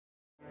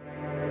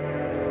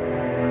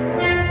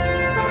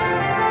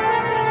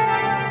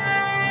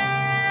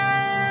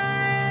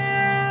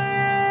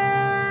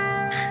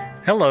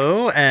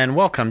Hello, and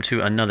welcome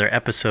to another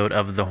episode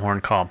of the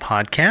Horn Call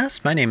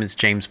Podcast. My name is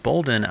James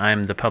Bolden.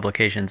 I'm the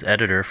publications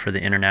editor for the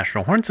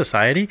International Horn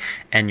Society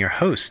and your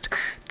host.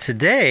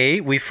 Today,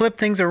 we flip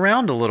things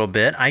around a little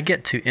bit. I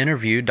get to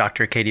interview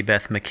Dr. Caiti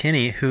Beth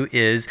McKinney, who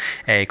is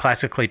a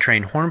classically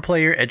trained horn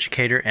player,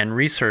 educator, and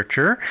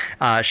researcher.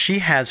 She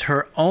has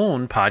her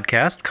own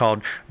podcast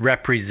called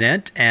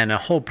Represent and a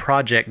whole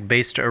project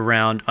based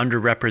around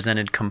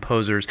underrepresented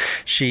composers.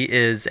 She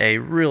is a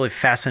really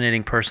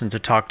fascinating person to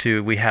talk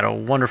to. We had a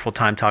wonderful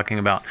time talking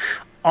about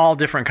all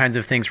different kinds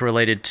of things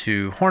related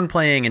to horn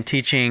playing and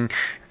teaching,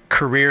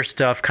 career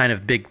stuff, kind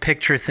of big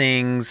picture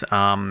things,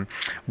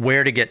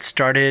 where to get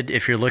started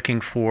if you're looking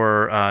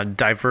for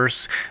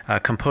diverse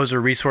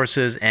composer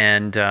resources,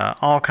 and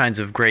all kinds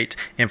of great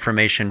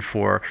information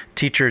for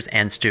teachers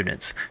and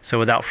students. So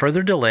without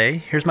further delay,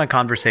 here's my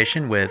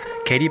conversation with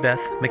Caiti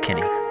Beth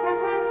McKinney.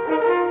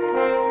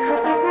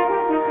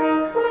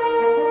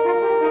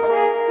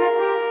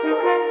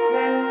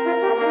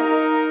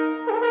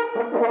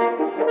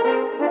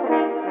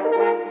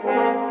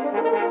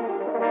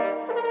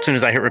 As soon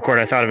as I hit record,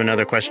 I thought of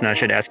another question I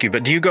should ask you.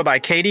 But do you go by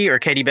Caiti or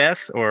Caiti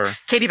Beth or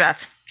Caiti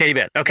Beth? Caiti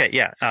Beth. Okay,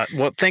 yeah.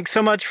 Well, thanks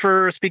so much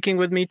for speaking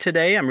with me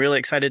today. I'm really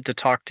excited to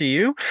talk to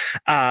you.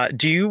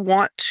 Do you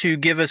want to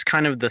give us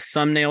kind of the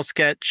thumbnail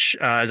sketch,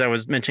 as I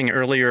was mentioning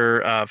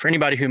earlier, for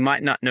anybody who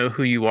might not know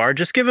who you are?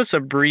 Just give us a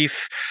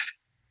brief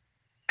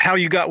how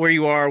you got where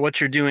you are,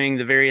 what you're doing,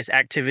 the various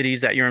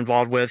activities that you're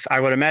involved with. I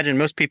would imagine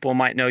most people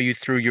might know you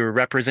through your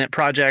Represent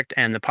project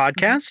and the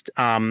podcast.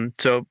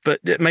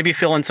 But maybe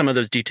fill in some of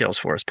those details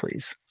for us,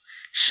 please.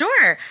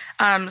 Sure.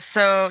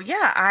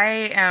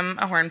 I am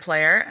a horn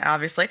player,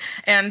 obviously,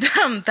 and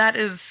that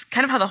is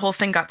kind of how the whole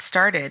thing got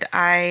started.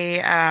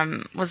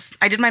 I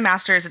did my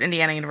master's at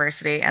Indiana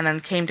University and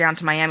then came down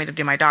to Miami to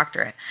do my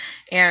doctorate.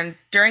 And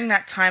during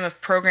that time of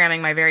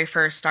programming my very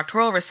first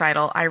doctoral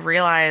recital, I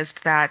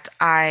realized that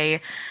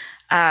I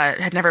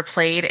had never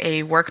played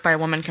a work by a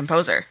woman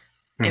composer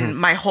in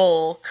my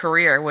whole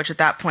career, which at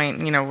that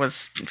point,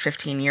 was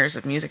 15 years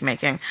of music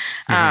making.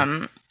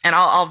 And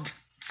I'll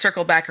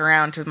circle back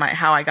around to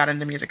how I got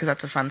into music because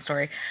that's a fun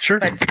story. Sure.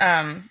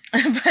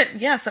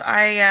 So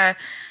I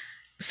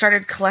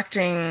started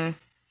collecting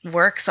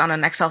works on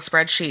an Excel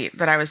spreadsheet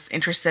that I was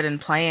interested in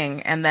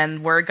playing, and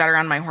then word got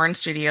around my horn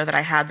studio that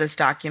I had this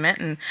document,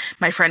 and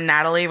my friend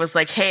Natalie was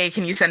like, "Hey,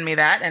 can you send me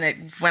that?" And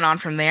it went on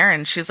from there,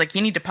 and she was like,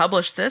 "You need to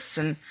publish this,"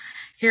 and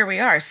here we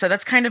are. So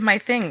that's kind of my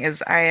thing.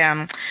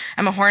 I'm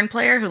a horn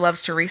player who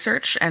loves to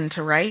research and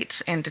to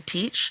write and to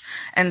teach,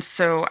 and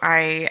so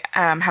I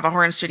have a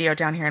horn studio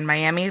down here in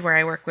Miami where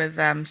I work with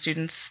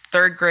students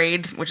third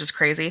grade, which is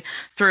crazy,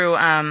 through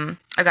I've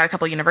got a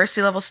couple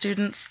university level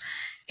students.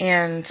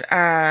 And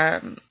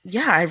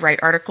I write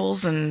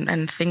articles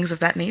and things of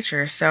that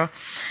nature. So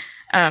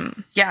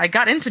I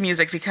got into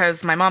music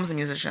because my mom's a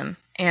musician,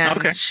 and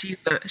Okay.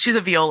 she's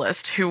a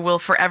violist who will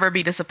forever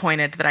be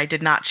disappointed that I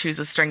did not choose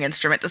a string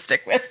instrument to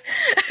stick with.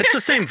 It's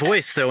the same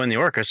voice, though, in the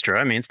orchestra.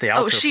 I mean, it's the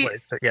alto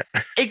voice. So, yeah.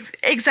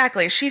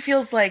 Exactly. She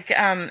feels like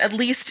at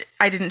least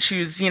I didn't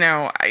choose,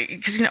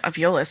 because a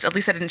violist. At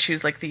least I didn't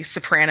choose like the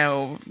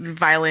soprano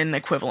violin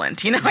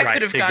equivalent. I Right,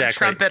 could have gone exactly.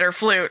 trumpet or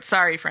flute.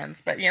 Sorry,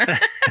 friends, but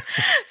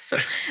So,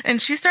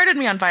 and she started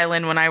me on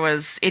violin when I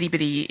was itty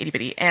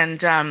bitty,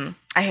 and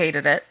I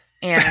hated it.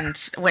 And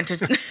went to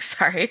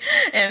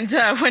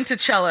went to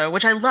cello,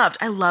 which I loved.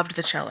 I loved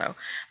the cello,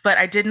 but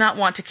I did not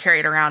want to carry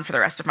it around for the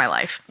rest of my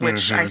life,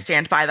 which I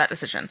stand by that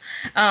decision.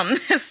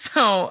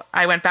 So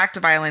I went back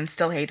to violin,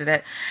 still hated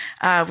it.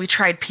 We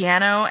tried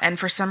piano, and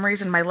for some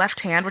reason, my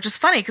left hand, which is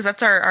funny because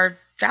that's our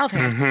valve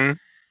hand,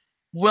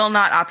 will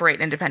not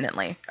operate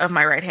independently of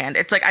my right hand.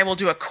 It's like I will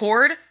do a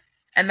chord,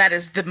 and that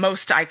is the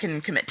most I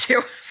can commit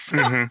to. So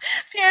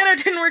piano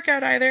didn't work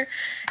out either.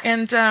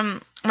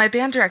 And my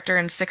band director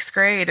in 6th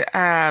grade,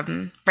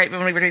 right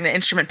when we were doing the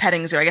instrument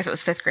petting zoo, I guess it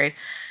was 5th grade,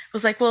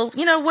 was like, "Well,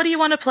 what do you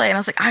want to play?" And I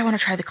was like, "I want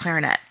to try the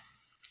clarinet."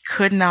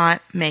 Could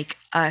not make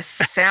a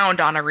sound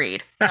on a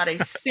reed. Not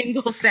a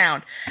single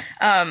sound.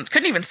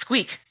 Couldn't even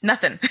squeak.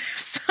 Nothing.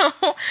 So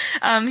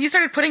he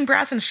started putting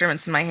brass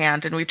instruments in my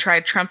hand, and we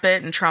tried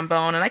trumpet and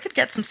trombone, and I could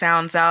get some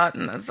sounds out.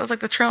 And I was like,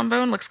 the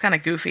trombone looks kind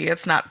of goofy.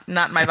 It's not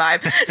my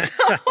vibe.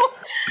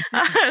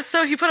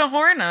 So he put a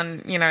horn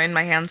on, in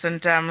my hands,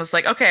 and was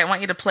like, "Okay, I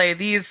want you to play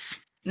these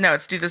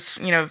notes. Do this,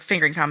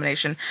 fingering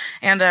combination."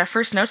 And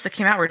first notes that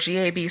came out were G,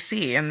 A, B,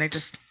 C, and they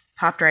just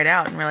popped right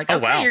out, and we're like, Oh,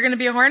 "Okay, wow. you're going to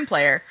be a horn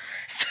player."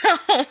 So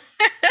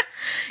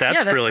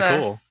That's really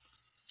cool.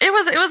 It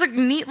was a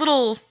neat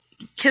little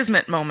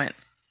kismet moment.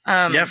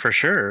 Yeah, for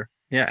sure.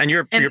 Yeah, and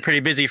you're a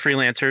pretty busy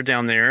freelancer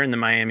down there in the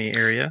Miami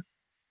area.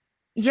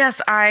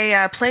 Yes,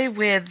 I play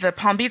with the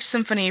Palm Beach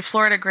Symphony,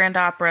 Florida Grand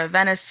Opera,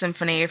 Venice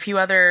Symphony, a few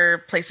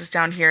other places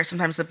down here.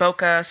 Sometimes the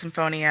Boca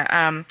Symphonia.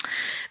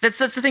 That's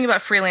the thing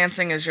about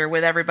freelancing is you're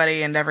with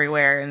everybody and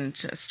everywhere, and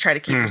just try to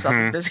keep yourself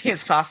as busy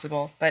as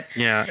possible. But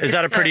yeah, is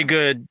that a pretty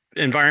good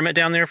environment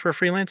down there for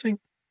freelancing?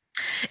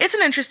 It's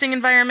an interesting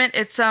environment.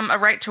 It's a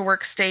right to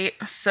work state,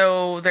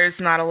 so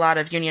there's not a lot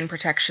of union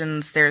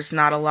protections. There's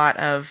not a lot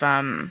of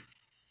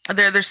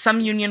there's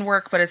some union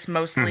work, but it's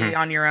mostly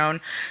on your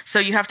own. So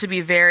you have to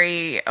be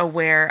very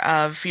aware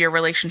of your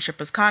relationship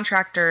with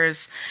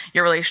contractors,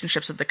 your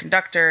relationships with the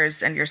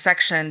conductors, and your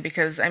section.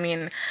 Because I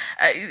mean,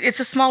 it's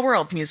a small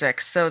world,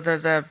 music. So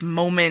the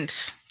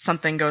moment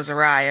something goes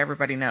awry,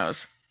 everybody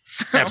knows.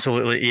 So.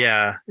 Absolutely.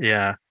 Yeah.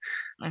 Yeah.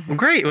 Well, Mhm.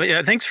 great. Well,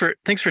 yeah, thanks for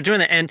doing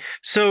that. And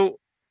so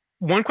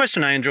one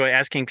question I enjoy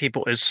asking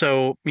people is,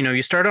 so,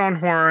 you started on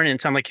horn and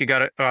it sounded like you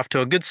got off to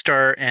a good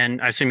start,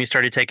 and I assume you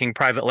started taking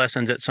private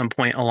lessons at some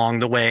point along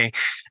the way.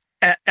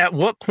 At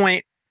what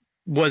point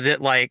was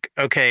it like,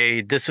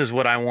 okay, this is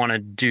what I want to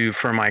do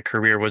for my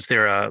career? Was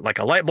there a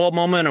light bulb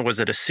moment, or was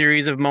it a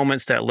series of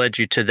moments that led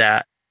you to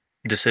that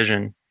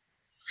decision?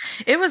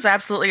 It was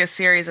absolutely a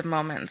series of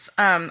moments.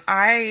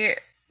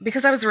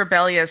 Because I was a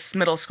rebellious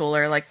middle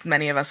schooler, like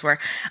many of us were,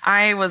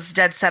 I was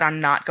dead set on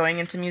not going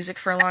into music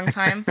for a long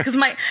time. Because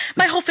my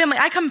whole family,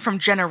 I come from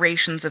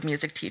generations of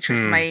music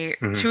teachers. My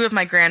Mm-hmm. two of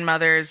my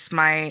grandmothers,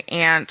 my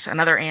aunt,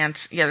 another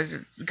aunt, yeah,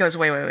 it goes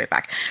way, way, way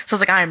back. So I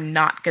was like, I'm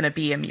not gonna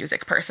be a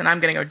music person.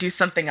 I'm gonna go do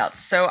something else.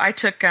 So I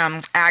took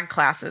ag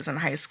classes in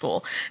high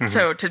school. Mm-hmm.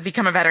 So to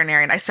become a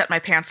veterinarian, I set my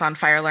pants on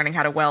fire learning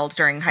how to weld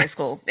during high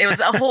school. It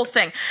was a whole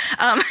thing.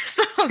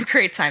 So it was a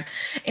great time,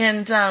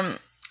 and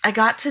I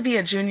got to be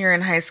a junior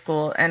in high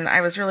school, and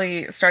I was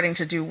really starting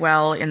to do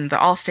well in the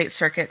all-state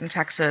circuit in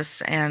Texas,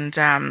 and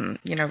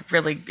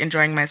really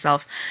enjoying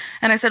myself.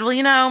 And I said,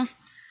 well,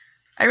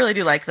 I really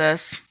do like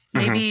this.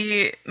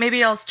 Mm-hmm.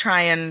 Maybe I'll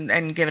try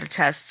and give it a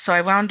test. So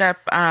I wound up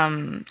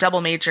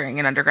double majoring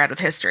in undergrad with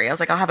history. I was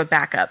like, I'll have a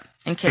backup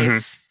in Mm-hmm.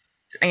 case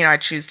I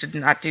choose to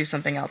not do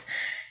something else.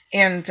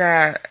 And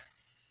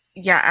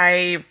yeah,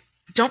 I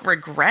don't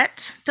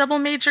regret double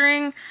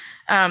majoring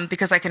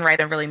because I can write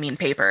a really mean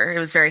paper. It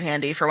was very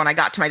handy for when I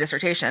got to my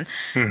dissertation.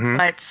 Mm-hmm.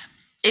 But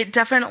it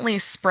definitely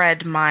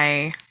spread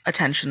my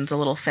attentions a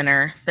little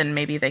thinner than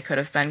maybe they could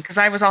have been, because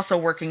I was also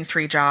working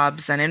 3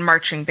 jobs and in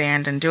marching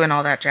band and doing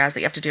all that jazz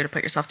that you have to do to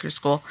put yourself through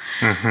school.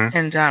 Mm-hmm.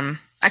 And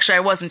actually, I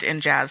wasn't in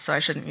jazz, so I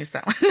shouldn't use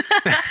that one.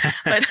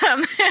 But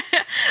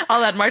all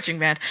that marching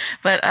band.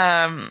 But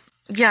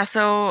yeah,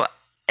 so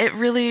it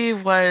really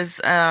was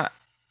a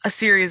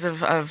series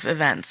of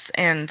events,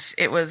 and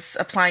it was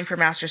applying for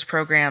master's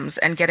programs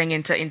and getting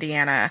into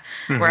Indiana,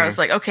 where I Mm-hmm. was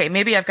like, okay,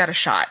 maybe I've got a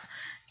shot.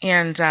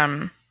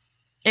 And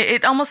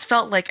it almost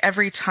felt like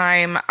every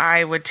time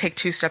I would take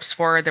 2 steps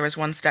forward, there was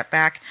 1 step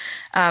back.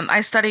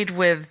 I studied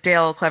with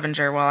Dale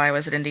Clevenger while I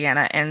was at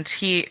Indiana, and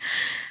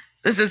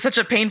this is such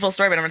a painful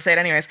story, but I'm going to say it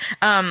anyways.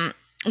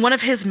 One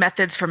of his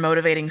methods for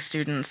motivating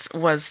students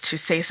was to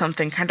say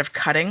something kind of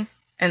cutting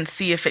and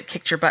see if it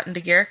kicked your butt into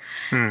gear.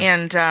 Mm-hmm.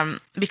 And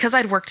because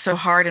I'd worked so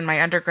hard in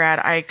my undergrad,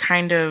 I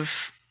kind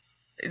of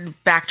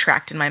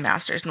backtracked in my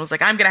master's and was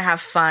like, I'm going to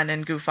have fun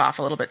and goof off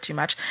a little bit too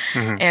much.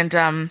 Mm-hmm.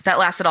 And that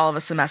lasted all of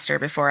a semester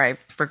before I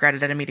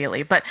regretted it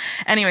immediately. But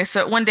anyway,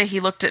 so one day he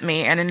looked at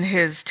me and in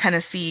his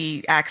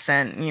Tennessee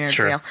accent,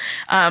 Sure.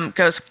 Dale,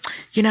 goes,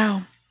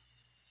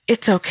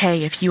 it's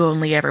okay if you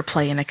only ever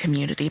play in a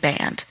community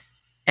band.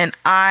 And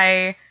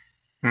I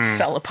Mm.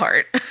 fell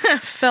apart,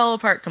 fell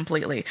apart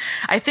completely.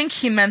 I think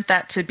he meant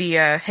that to be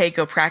a, hey,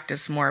 go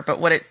practice more. But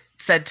what it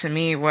said to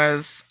me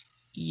was,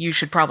 you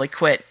should probably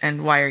quit.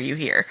 And why are you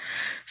here?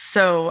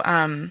 So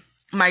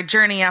my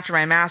journey after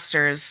my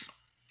master's,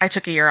 I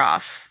took a year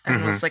off and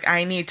Mm-hmm. was like,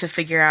 I need to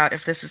figure out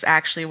if this is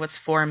actually what's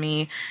for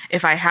me,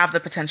 if I have the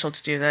potential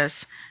to do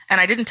this.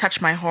 And I didn't touch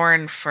my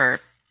horn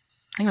for,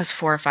 I think it was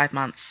 4 or 5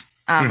 months.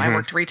 I Mm-hmm.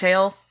 worked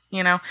retail,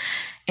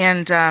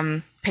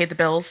 and paid the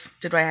bills,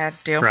 did what I had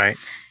to do. Right.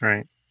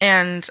 Right.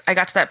 And I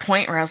got to that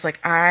point where I was like,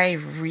 I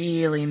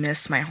really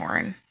miss my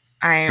horn.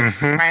 I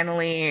Mm-hmm.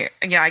 finally,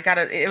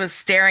 it was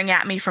staring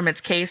at me from its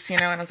case,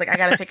 and I was like, I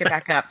got to pick it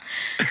back up.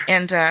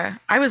 And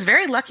I was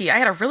very lucky. I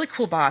had a really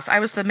cool boss. I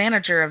was the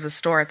manager of the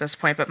store at this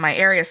point, but my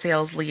area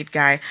sales lead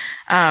guy,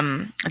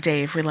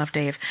 Dave, we love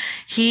Dave,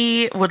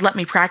 he would let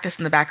me practice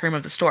in the back room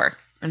of the store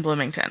in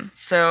Bloomington.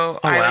 So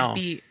Oh, I would wow.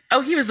 be,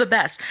 oh, he was the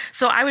best.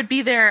 So I would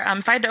be there.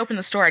 If I had to open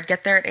the store, I'd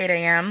get there at 8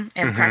 a.m.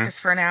 and Mm-hmm. practice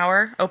for an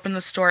hour, open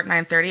the store at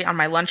 9:30. On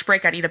my lunch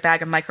break, I'd eat a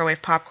bag of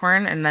microwave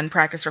popcorn and then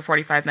practice for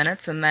 45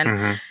 minutes and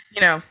then,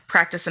 Mm-hmm.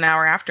 practice an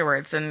hour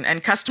afterwards.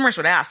 And customers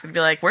would ask, they'd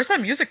be like, where's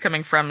that music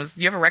coming from? Do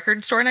you have a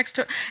record store next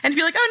to it? And he'd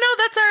be like, oh,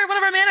 no, that's one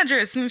of our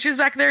managers. And she's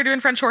back there doing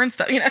French horn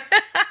stuff. Yeah.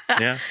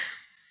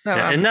 So,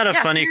 Yeah. Isn't that a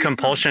yeah, funny serious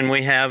compulsion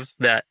moments. we have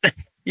that,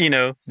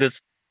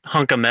 this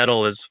hunk of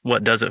metal is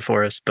what does it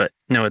for us? But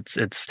no,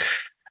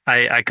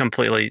 I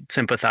completely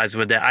sympathize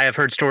with that. I have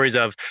heard stories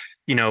of,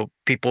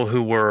 people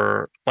who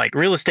were like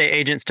real estate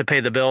agents to pay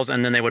the bills,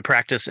 and then they would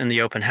practice in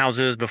the open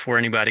houses before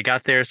anybody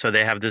got there. So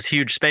they have this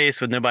huge space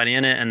with nobody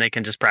in it, and they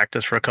can just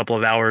practice for a couple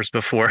of hours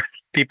before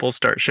people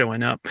start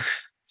showing up. Oh,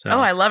 So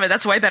I love it.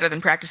 That's way better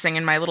than practicing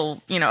in my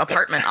little,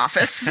 apartment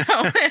office. So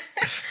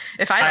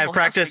if I I had a have whole house, it'd be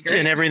practiced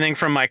in great. everything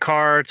from my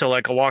car to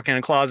like a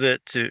walk-in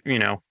closet to,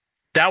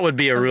 that would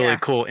be a Oh, really yeah.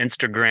 cool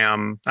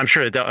Instagram. I'm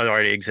sure that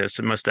already exists,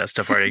 and most of that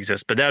stuff already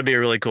exists, but that would be a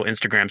really cool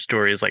Instagram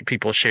story, is like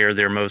people share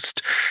their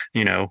most,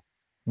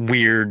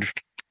 weird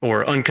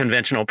or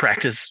unconventional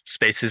practice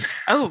spaces?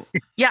 Oh,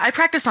 yeah, I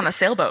practiced on a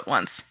sailboat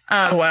once.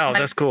 Oh, wow,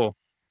 that's cool.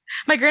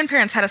 My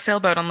grandparents had a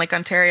sailboat on Lake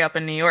Ontario up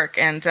in New York,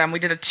 and we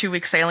did a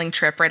 2-week sailing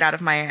trip right out of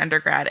my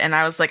undergrad. And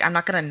I was like, I'm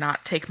not gonna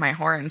not take my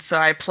horn, so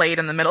I played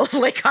in the middle of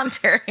Lake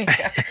Ontario.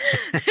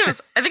 It was.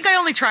 I think I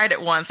only tried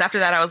it once. After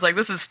that, I was like,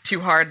 this is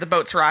too hard. The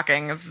boat's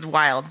rocking. It's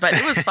wild, but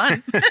it was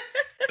fun.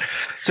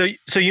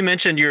 So you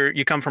mentioned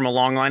you come from a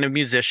long line of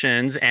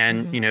musicians,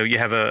 and Mhm. you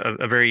have a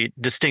very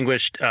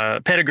distinguished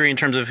pedigree in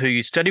terms of who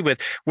you study with.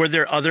 Were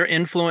there other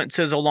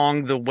influences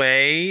along the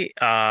way,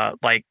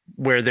 like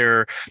where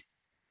there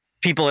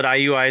people at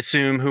IU, I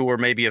assume, who were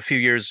maybe a few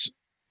years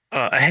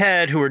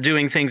ahead, who were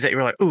doing things that you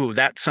were like, "Ooh,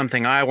 that's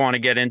something I want to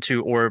get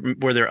into," or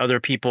were there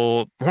other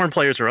people, horn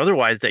players or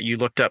otherwise, that you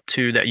looked up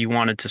to that you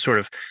wanted to sort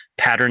of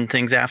pattern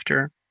things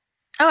after?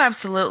 Oh,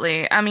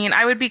 absolutely. I mean,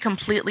 I would be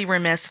completely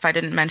remiss if I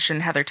didn't mention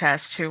Heather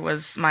Test, who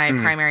was my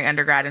Mm, primary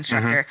undergrad hmm.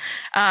 instructor.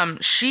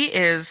 She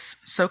is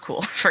so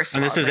cool, first of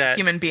And all, this as is a at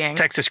human being.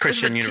 Texas This is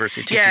Christian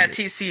University, yeah,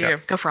 TCU. TCU.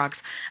 Yep. Go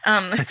Frogs.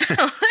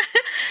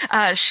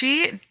 So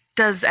she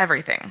does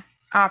everything.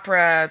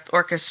 Opera,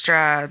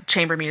 orchestra,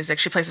 chamber music.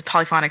 She plays with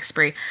Polyphonic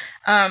Spree.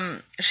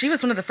 She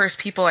was one of the first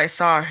people I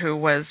saw who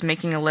was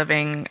making a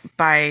living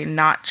by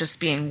not just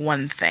being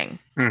one thing.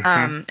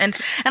 Hmm. And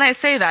I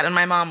say that, and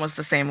my mom was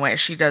the same way.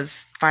 She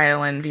does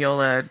violin,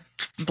 viola,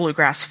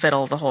 bluegrass,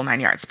 fiddle, the whole 9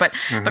 yards. But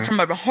Hmm. from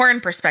a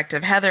horn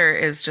perspective, Heather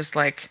is just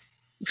like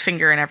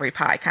finger in every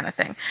pie kind of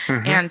thing.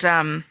 Hmm.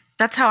 And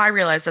that's how I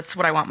realized that's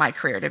what I want my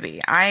career to be.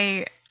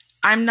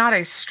 I'm not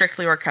a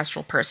strictly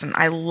orchestral person.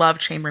 I love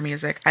chamber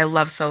music. I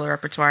love solo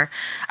repertoire.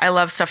 I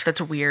love stuff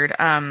that's weird.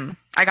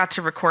 I got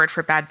to record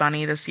for Bad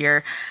Bunny this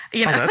year.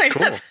 You Oh, know, that's like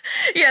cool.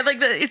 yeah,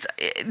 like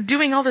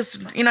doing all this.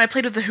 You know, I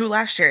played with the Who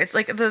last year. It's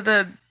like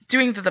the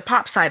doing the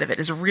pop side of it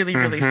is really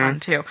really Hmm. fun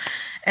too.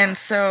 And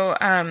so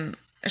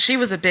she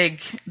was a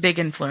big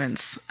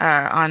influence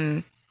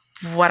on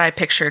what I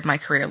pictured my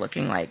career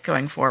looking like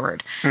going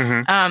forward.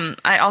 Hmm.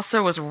 I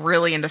also was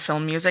really into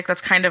film music.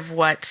 That's kind of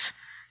what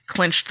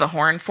clinched the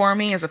horn for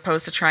me as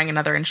opposed to trying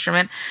another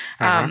instrument.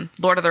 Uh-huh.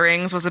 Lord of the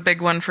Rings was a big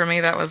one for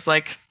me. That was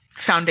like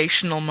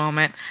foundational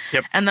moment.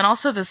 Yep. And then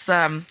also this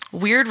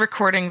weird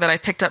recording that I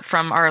picked up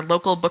from our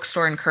local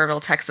bookstore in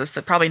Kerrville, Texas,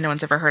 that probably no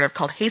one's ever heard of,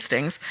 called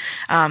Hastings.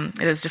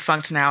 It is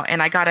defunct now.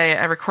 And I got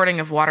a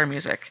recording of water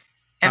music.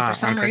 And for Ah,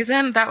 some okay.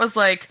 reason, that was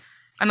like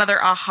another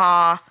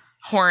aha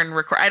horn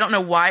record. I don't know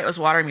why it was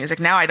water music.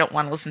 Now I don't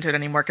want to listen to it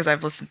anymore because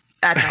I've listened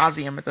ad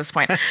nauseum at this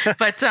point.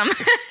 But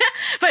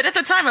but at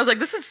the time I was like,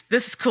 this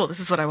is cool. This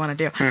is what I want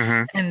to do.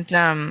 Hmm.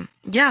 And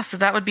yeah, so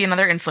that would be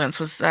another influence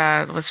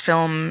was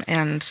film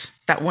and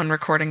that one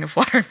recording of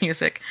water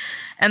music.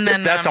 And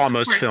then That's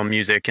almost film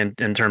music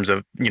in terms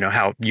of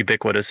how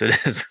ubiquitous it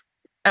is.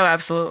 oh,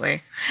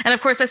 absolutely. And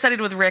of course, I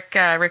studied with Rick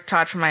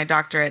Todd for my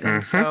doctorate, and Hmm.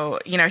 so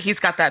he's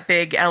got that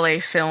big LA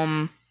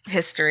film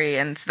history,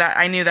 and that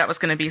I knew that was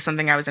going to be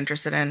something I was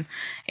interested in.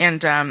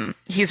 And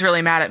he's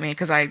really mad at me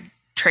because I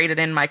traded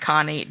in my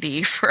Con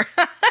 8D for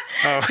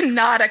Oh,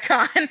 not a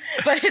Con,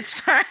 but it's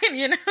fine.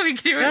 We can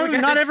do what well, we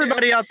not gotta do.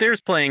 everybody out there is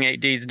playing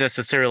 8Ds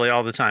necessarily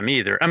all the time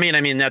either. I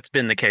mean that's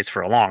been the case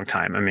for a long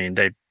time. I mean,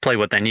 they play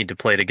what they need to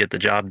play to get the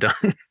job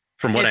done,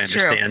 from what I It's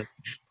true. understand.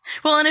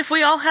 Well, and if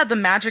we all had the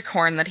magic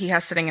horn that he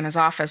has sitting in his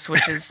office,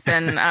 which has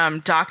been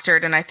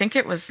doctored, and I think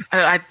it was,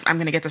 I'm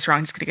going to get this wrong.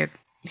 He's going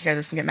to hear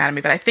this and get mad at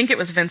me, but I think it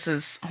was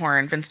Vince's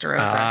horn, Vince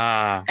DeRosa.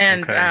 Ah,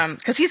 And okay,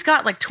 because he's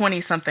got like 20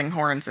 something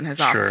horns in his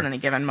office sure. at any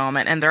given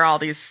moment, and they're all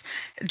these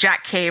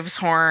Jack Cave's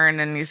horn,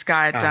 and he's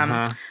got,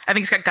 Uh-huh. I think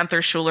he's got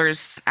Gunther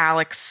Schuler's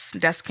Alex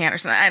Descant or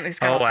something, and he's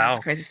got Oh, all kinds wow.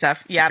 of crazy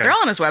stuff. Yeah, Okay. they're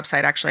all on his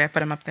website, actually. I put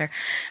them up there.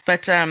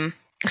 But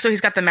so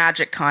he's got the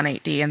Magic Con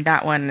 8D, and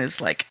that one is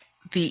like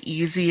the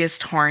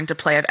easiest horn to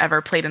play I've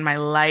ever played in my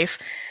life.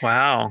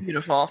 Wow.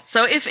 Beautiful.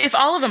 So if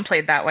all of them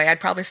played that way, I'd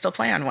probably still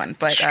play on one.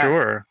 But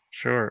Sure,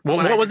 sure. Well,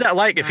 when I what was just that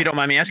like, if you not. don't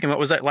mind me asking? What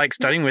was that like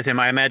studying with him?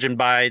 I imagine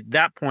by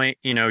that point,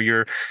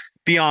 you're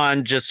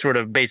beyond just sort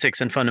of basics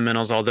and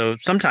fundamentals, although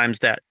sometimes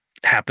that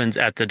happens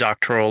at the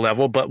doctoral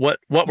level. But what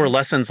were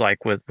lessons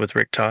like with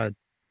Rick Todd?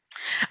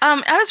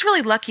 I was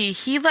really lucky.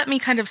 He let me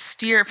kind of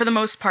steer, for the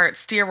most part,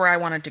 steer where I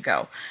wanted to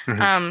go.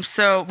 Hmm.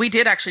 So we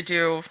did actually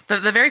do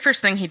the very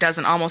first thing he does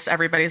in almost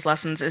everybody's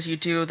lessons is you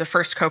do the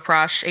first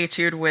Coproche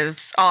etude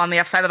with all on the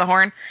F side of the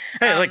horn.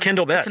 Hey, like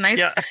Kendall It's Betts. a nice.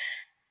 Yeah.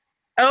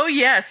 Oh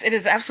yes, it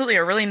is absolutely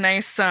a really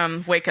nice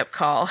wake up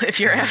call if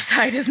your F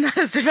side is not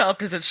as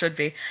developed as it should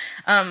be.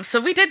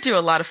 So we did do a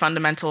lot of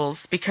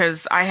fundamentals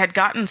because I had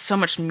gotten so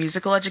much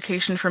musical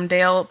education from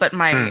Dale, but Hmm.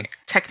 my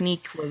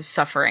technique was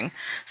suffering.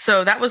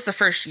 So that was the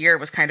first year,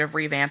 was kind of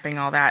revamping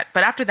all that.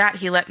 But after that,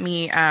 he let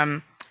me.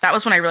 That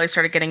was when I really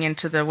started getting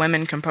into the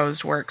women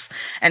composed works,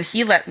 and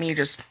he let me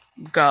just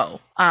go.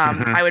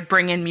 Hmm. I would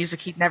bring in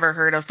music he'd never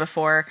heard of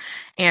before,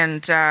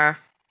 and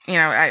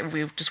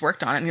we just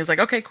worked on it, and he was like,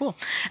 okay, cool.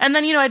 And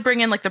then, I'd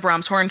bring in like the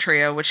Brahms Horn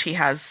Trio, which he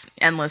has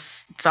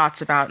endless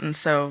thoughts about. And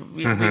so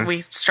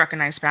we struck a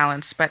nice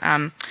balance. But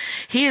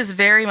he is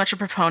very much a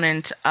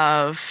proponent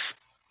of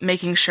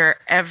making sure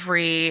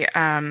every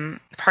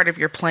part of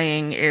your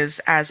playing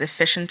is as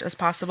efficient as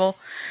possible.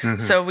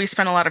 So we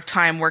spent a lot of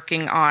time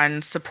working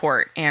on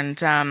support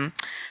and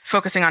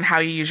focusing on how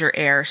you use your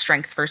air,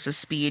 strength versus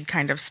speed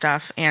kind of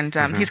stuff. And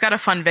he's got a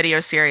fun video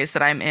series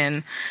that I'm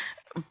in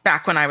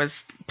back when I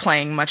was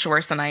playing much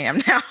worse than I am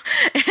now.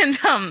 And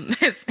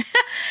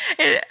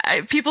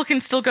people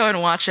can still go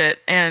and watch it,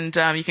 and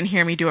you can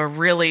hear me do a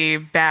really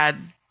bad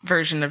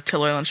version of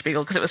Till Oil and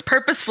Spiegel because it was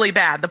purposefully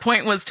bad. The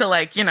point was to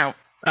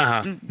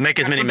make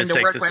as many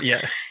mistakes.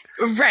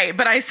 Right.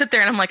 But I sit there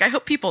and I'm like, I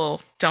hope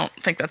people don't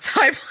think that's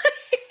how I play.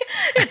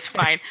 It's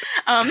fine.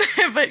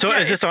 But so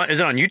is it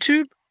on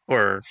YouTube?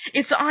 Or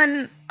it's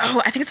on,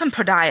 I think it's on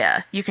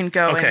Podaya. You can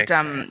go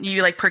and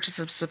you purchase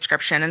a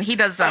subscription, and he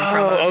does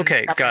promos and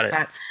stuff got like it.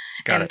 that.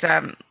 Kind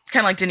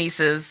of like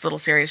Denise's little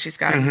series she's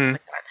got and stuff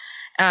like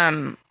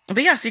that.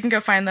 But yeah, so you can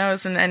go find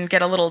those and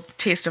get a little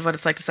taste of what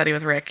it's like to study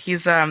with Rick.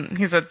 He's a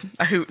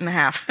hoot and a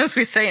half, as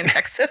we say in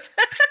Texas.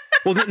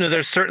 Well, no,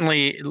 there's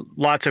certainly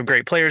lots of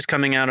great players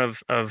coming out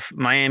of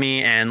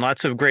Miami, and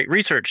lots of great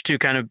research too.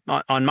 Kind of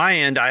on my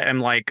end, I'm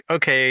like,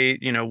 okay,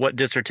 what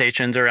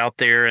dissertations are out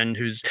there and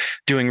who's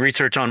doing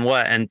research on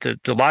what, and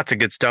lots of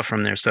good stuff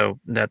from there. So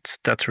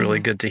that's really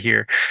good to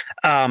hear.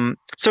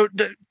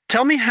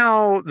 Tell me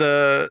how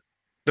the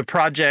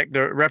project,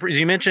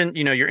 you mentioned,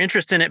 your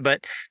interest in it,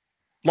 but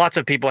lots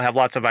of people have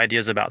lots of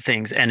ideas about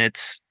things, and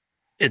it's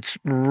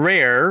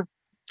rare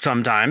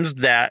sometimes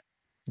that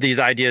these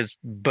ideas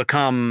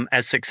become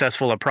as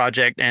successful a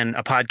project and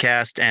a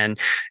podcast and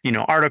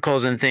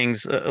articles and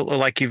things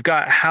like you've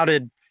got. How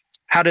did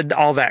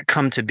all that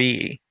come to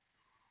be?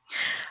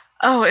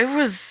 Oh, it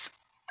was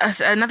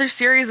another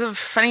series of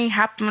funny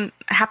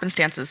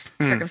circumstances.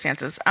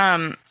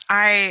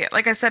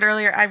 Like I said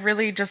earlier, I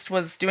really just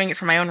was doing it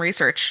for my own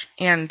research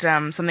and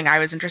something I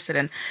was interested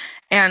in.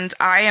 And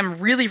I am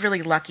really,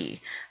 really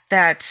lucky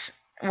that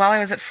while I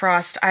was at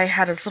Frost, I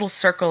had this little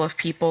circle of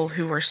people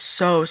who were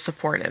so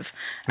supportive.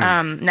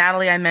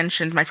 Natalie, I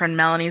mentioned, my friend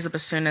Melanie is a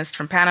bassoonist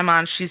from Panama,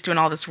 and she's doing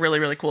all this really,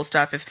 really cool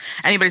stuff. If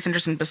anybody's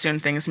interested in bassoon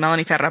things,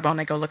 Melanie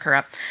Ferrabone, go look her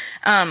up.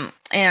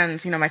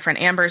 And, my friend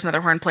Amber is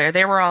another horn player.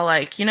 They were all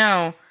like,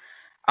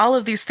 all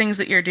of these things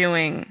that you're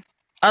doing,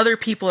 other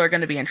people are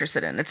going to be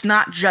interested in. It's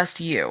not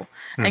just you.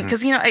 And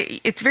because,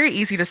 it's very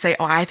easy to say,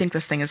 oh, I think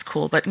this thing is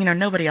cool, but,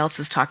 nobody else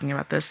is talking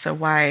about this. So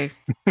why,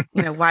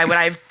 why would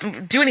I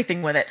do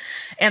anything with it?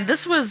 And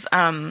this was,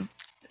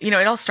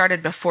 it all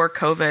started before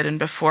COVID and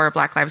before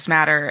Black Lives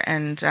Matter.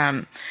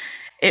 And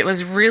it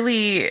was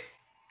really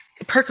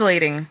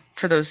percolating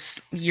for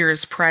those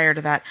years prior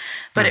to that.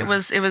 But it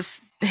was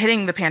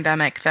hitting the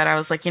pandemic that I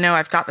was like,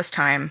 I've got this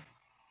time.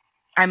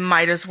 I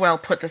might as well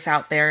put this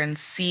out there and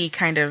see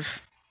kind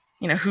of,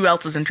 who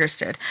else is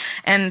interested.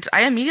 And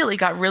I immediately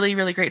got really,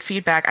 really great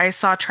feedback. I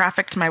saw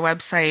traffic to my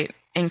website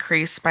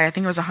increase by, I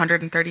think it was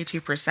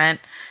 132%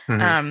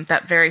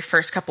 that very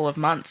first couple of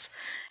months.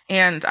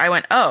 And I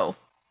went, oh,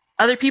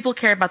 other people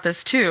care about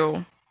this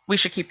too. We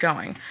should keep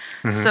going.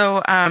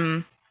 So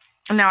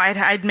now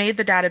I'd made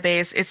the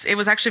database. It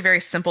was actually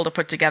very simple to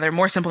put together,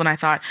 more simple than I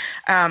thought.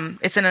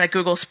 It's in a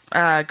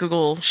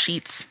Google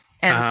Sheets,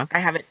 and I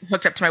have it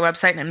hooked up to my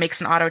website, and it makes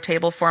an auto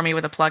table for me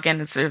with a plugin.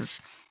 It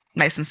was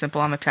nice and simple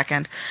on the tech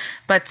end.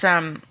 But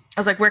I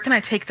was like, where can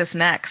I take this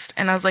next?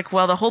 And I was like,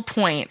 well, the whole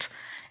point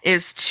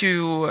is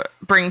to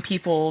bring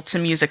people to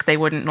music they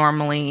wouldn't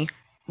normally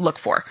look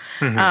for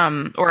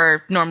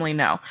or normally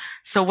know.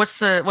 So what's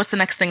the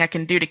next thing I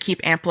can do to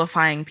keep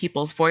amplifying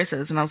people's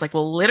voices? And I was like,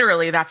 well,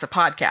 literally that's a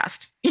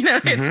podcast.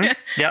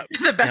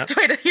 It's the best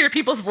way to hear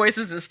people's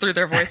voices is through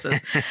their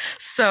voices.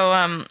 So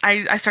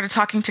I started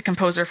talking to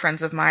composer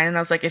friends of mine, and I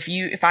was like,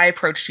 if I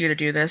approached you to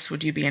do this,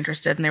 would you be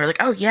interested? And they were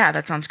like, oh yeah,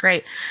 that sounds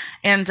great.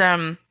 And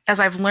as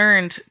I've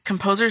learned,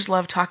 composers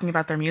love talking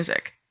about their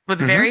music, with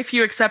very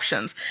few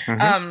exceptions.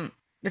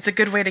 It's a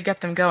good way to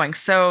get them going.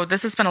 So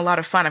this has been a lot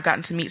of fun. I've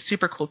gotten to meet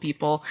super cool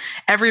people.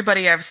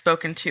 Everybody I've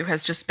spoken to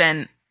has just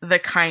been the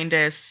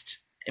kindest,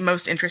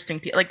 most interesting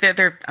people. Like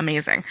they're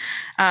amazing.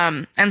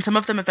 And some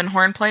of them have been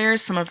horn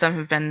players. Some of them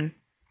have been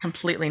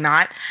completely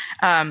not.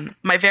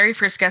 My very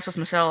first guest was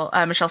Michelle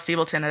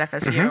Stevelton at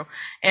FSU.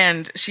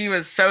 And she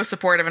was so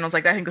supportive and was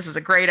like, I think this is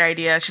a great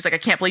idea. She's like, I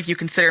can't believe you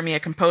consider me a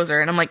composer.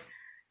 And I'm like,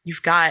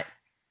 you've got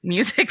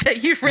music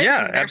that you've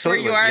written, therefore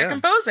you are a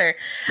composer.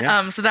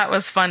 So that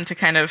was fun to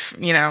kind of,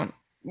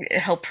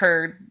 help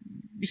her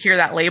hear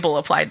that label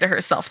applied to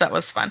herself. That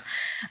was fun.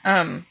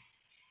 But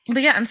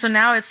yeah, and so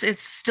now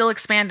it's still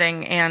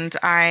expanding, and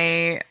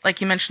I,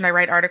 like you mentioned, I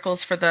write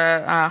articles for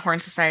the Horn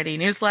Society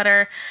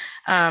newsletter,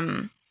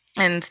 and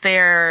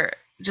they're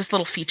just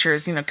little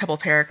features, a couple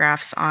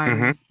paragraphs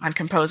on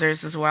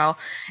composers as well.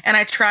 And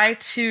I try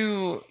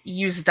to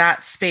use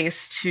that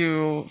space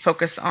to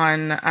focus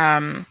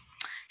on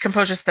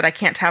composers that I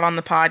can't have on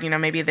the pod.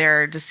 Maybe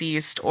they're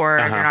deceased or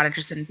they're not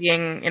interested in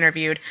being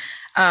interviewed.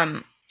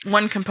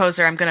 One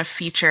composer I'm going to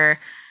feature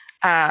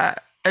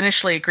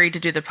initially agreed to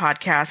do the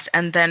podcast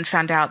and then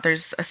found out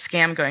there's a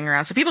scam going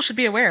around. So people should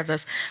be aware of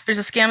this. There's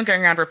a scam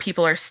going around where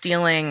people are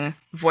stealing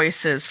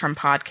voices from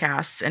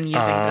podcasts and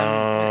using them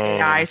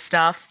in AI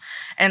stuff.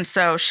 And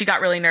so she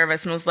got really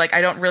nervous and was like,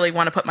 I don't really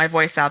want to put my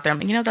voice out there. I'm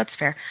like, that's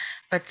fair.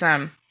 But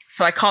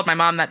so I called my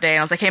mom that day and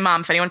I was like, hey,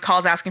 Mom, if anyone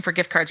calls asking for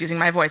gift cards using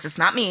my voice, it's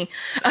not me.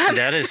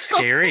 That is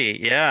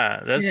scary.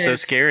 Yeah, that's so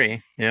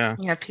scary. Yeah.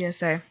 Yeah,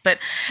 PSA. But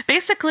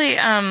basically,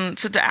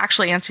 to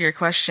actually answer your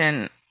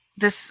question,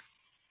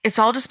 it's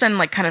all just been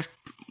like kind of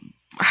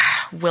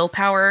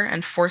willpower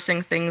and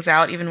forcing things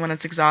out even when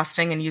it's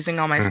exhausting and using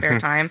all my spare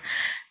time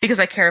because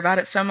I care about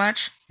it so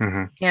much.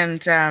 And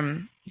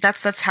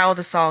that's how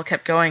this all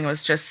kept going,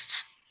 was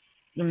just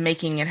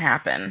making it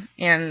happen.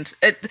 And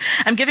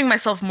I'm giving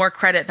myself more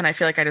credit than I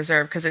feel like I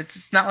deserve, because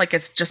it's not like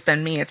it's just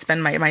been me. It's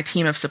been my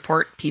team of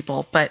support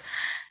people. But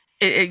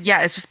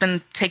it's just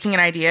been taking an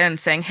idea and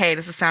saying, hey,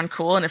 does this sound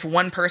cool? And if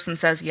one person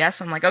says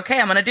yes, I'm like,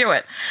 okay, I'm going to do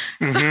it.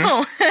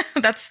 So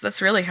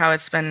that's really how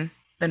it's been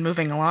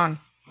moving along.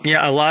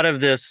 Yeah, a lot of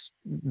this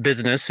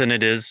business, and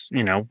it is,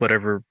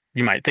 whatever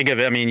you might think of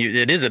it. I mean,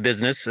 it is a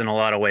business in a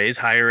lot of ways,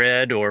 higher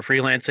ed or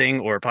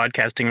freelancing or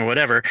podcasting or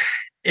whatever.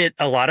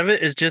 A lot of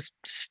it is just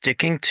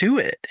sticking to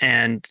it.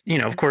 And,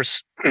 of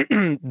course,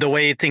 the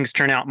way things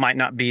turn out might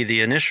not be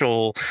the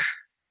initial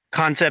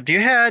concept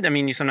you had. I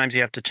mean, sometimes you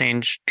have to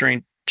change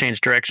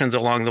directions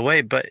along the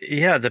way. But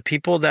yeah, the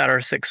people that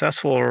are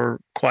successful are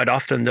quite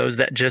often those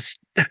that just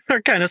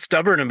are kind of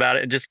stubborn about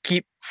it and just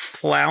keep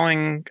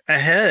plowing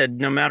ahead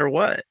no matter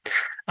what.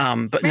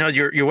 But no,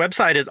 your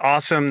website is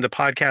awesome. The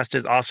podcast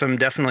is awesome.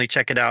 Definitely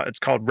check it out. It's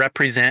called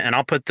Represent, and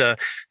I'll put the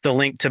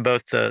link to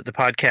both the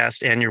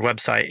podcast and your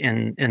website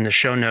in the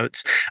show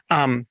notes.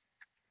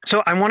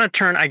 So I want to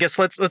turn, I guess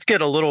let's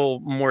get a little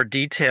more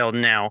detailed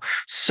now.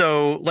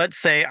 So let's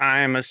say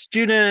I'm a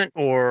student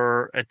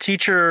or a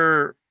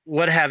teacher,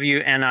 what have you,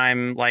 and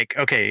I'm like,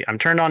 okay, I'm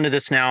turned on to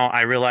this now.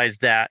 I realize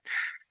that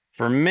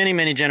for many,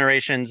 many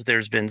generations,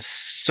 there's been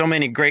so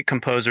many great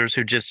composers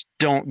who just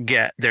don't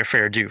get their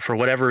fair due. For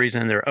whatever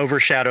reason, they're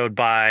overshadowed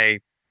by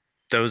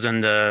those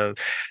in the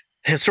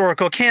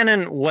historical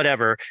canon,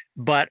 whatever.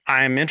 But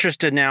I'm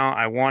interested now.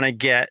 I want to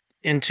get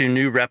into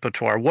new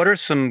repertoire. What are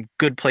some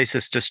good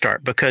places to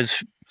start?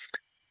 Because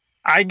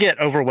I get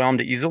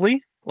overwhelmed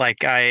easily.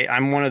 Like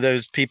I'm one of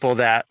those people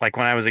that, like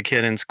when I was a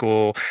kid in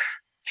school,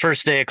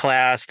 first day of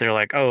class, they're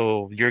like,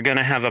 oh, you're going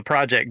to have a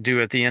project due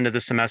at the end of the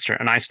semester.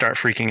 And I start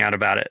freaking out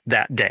about it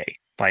that day.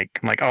 I'm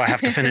like, oh, I have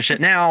to finish it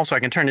now so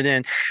I can turn it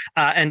in.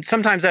 And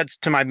sometimes that's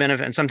to my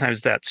benefit and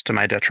sometimes that's to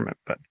my detriment.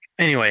 But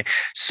anyway,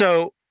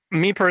 so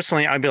me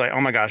personally, I'd be like,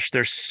 oh my gosh,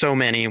 there's so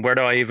many. Where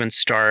do I even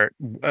start?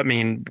 I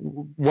mean,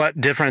 what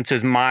difference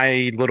is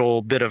my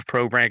little bit of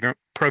programming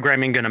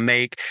going to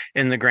make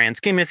in the grand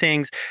scheme of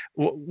things?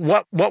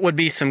 What would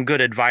be some good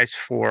advice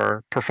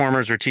for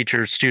performers or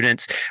teachers,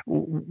 students?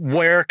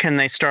 Where can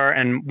they start?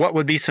 And what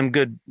would be some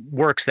good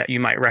works that you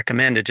might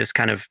recommend to just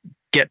kind of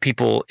get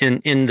people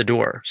in the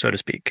door, so to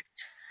speak?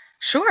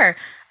 Sure.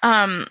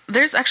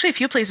 There's actually a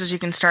few places you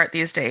can start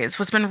these days.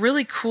 What's been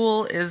really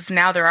cool is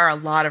now there are a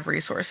lot of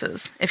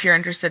resources if you're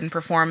interested in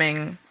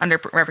performing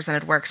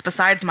underrepresented works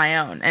besides my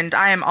own. And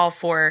I am all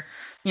for,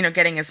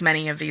 getting as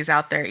many of these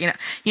out there. You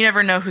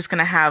never know who's going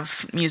to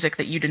have music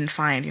that you didn't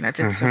find.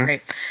 It's so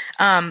great.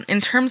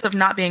 In terms of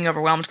not being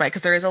overwhelmed by it,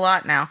 because there is a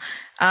lot now,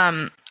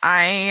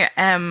 I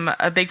am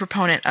a big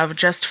proponent of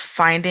just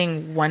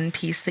finding one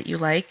piece that you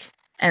like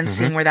and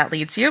seeing where that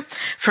leads you.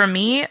 For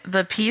me,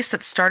 the piece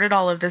that started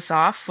all of this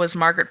off was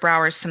Margaret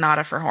Brower's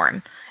Sonata for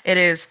Horn. It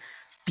is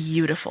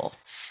beautiful,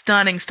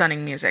 stunning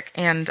music.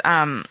 And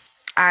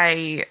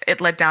it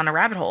led down a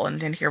rabbit hole,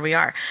 and here we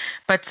are.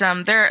 But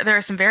there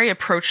are some very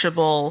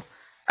approachable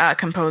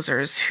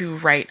composers who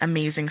write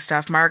amazing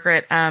stuff.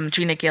 Margaret,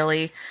 Gina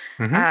Gilly.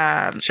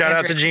 Shout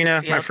out to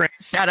Gina, my friend.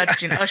 Shout out to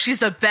Gina. Oh, she's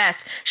the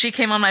best. She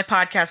came on my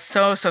podcast.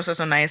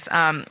 So nice.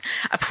 A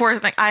poor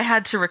thing. I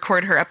had to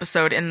record her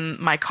episode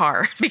in my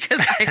car because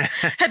I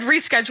had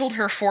rescheduled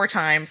her 4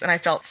 times and I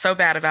felt so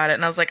bad about it.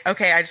 And I was like,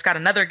 okay, I just got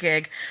another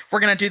gig. We're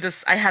going to do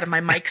this. I had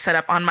my mic set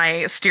up on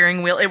my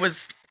steering wheel.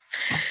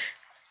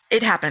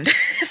 It happened.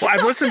 Well,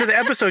 I've listened to the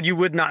episode. You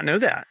would not know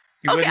that.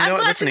 You wouldn't know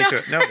it listening to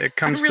it. No, it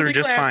comes through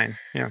just fine.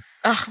 Yeah.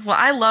 Well,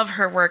 I love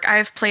her work.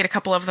 I've played a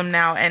couple of them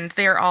now, and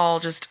they're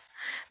all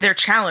they're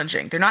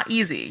challenging. They're not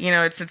easy.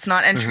 It's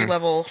not entry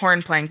level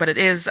horn playing, but it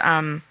is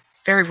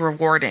very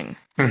rewarding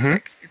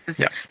music.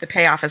 The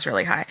payoff is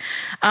really high.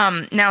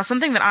 Now,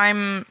 something that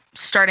I'm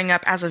starting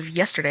up as of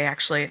yesterday,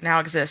 actually, it now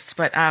exists,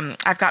 but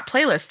I've got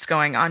playlists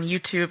going on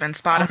YouTube and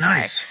Spotify. Oh,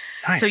 nice.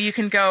 So you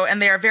can go, and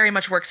they are very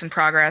much works in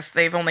progress.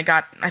 They've only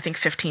got, I think,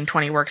 15,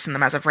 20 works in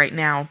them as of right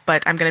now,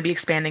 but I'm going to be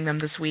expanding them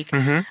this week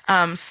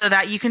so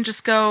that you can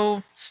just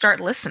go start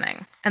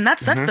listening. And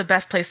that's the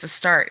best place to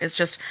start, is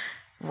just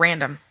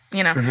random.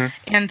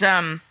 And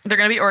they're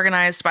going to be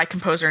organized by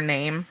composer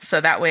name. So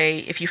that way,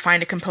 if you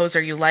find a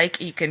composer you like,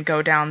 you can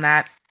go down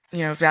that,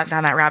 down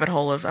that rabbit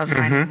hole of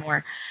finding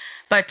more.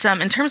 But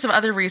in terms of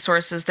other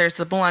resources, there's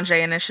the Boulanger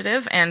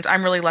Initiative, and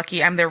I'm really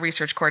lucky. I'm their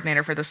research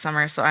coordinator for this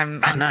summer, so Oh,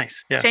 I'm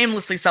nice. Yeah.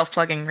 shamelessly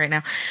self-plugging right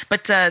now.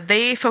 But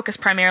they focus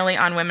primarily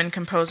on women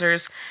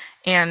composers,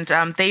 and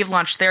they've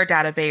launched their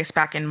database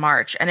back in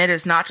March. And it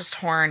is not just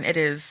horn; it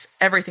is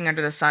everything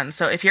under the sun.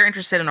 So if you're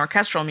interested in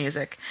orchestral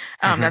music,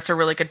 that's a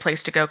really good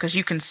place to go because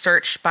you can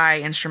search by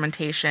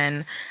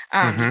instrumentation.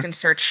 You can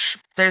search.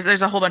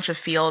 There's a whole bunch of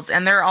fields,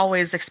 and they're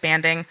always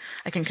expanding.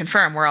 I can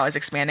confirm we're always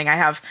expanding. I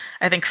have,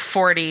 I think,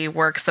 40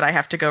 works that I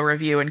have to go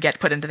review and get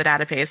put into the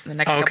database in the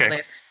next Oh, couple okay.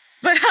 days.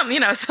 But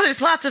so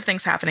there's lots of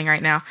things happening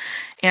right now,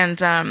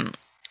 and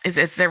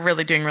is they're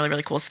really doing really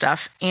really cool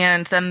stuff.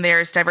 And then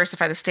there's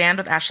Diversify the Stand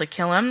with Ashley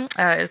Killam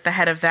is the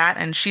head of that,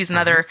 and she's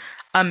another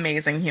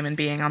amazing human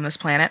being on this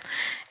planet.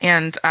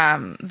 And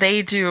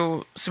they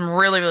do some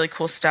really really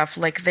cool stuff.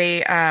 Like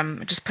they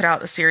just put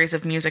out a series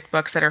of music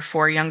books that are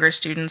for younger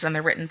students, and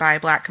they're written by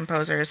Black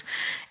composers.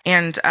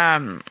 And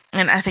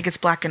I think it's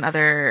Black and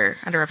other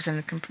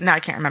underrepresented. No, I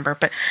can't remember,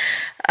 but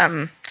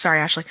sorry,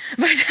 Ashley.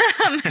 But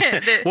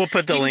We'll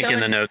put the link in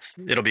the notes.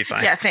 It'll be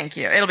fine. yeah, thank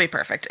you. It'll be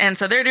perfect. And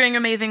so they're doing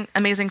amazing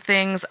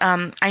things.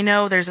 I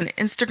know there's an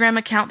Instagram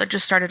account that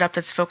just started up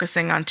that's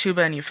focusing on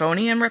tuba and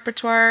euphonium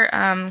repertoire.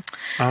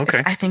 Okay.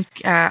 I think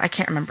I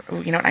can't remember.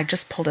 Oh, you know what? I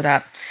just pulled it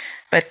up,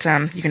 but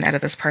you can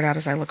edit this part out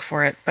as I look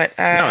for it. But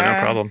No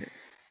problem.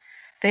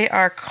 they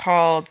are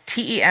called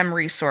TEM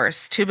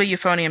Resource, Tuba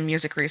Euphonium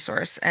Music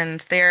Resource,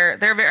 and they're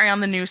very on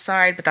the new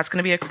side, but that's going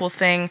to be a cool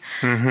thing.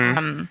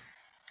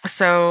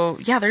 So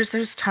yeah,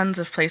 there's tons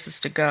of places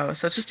to go.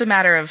 So it's just a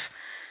matter of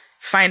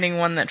finding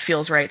one that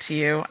feels right to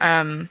you.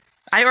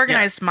 I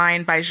organized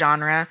mine by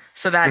genre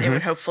so that it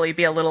would hopefully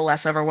be a little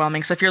less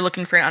overwhelming. So if you're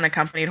looking for an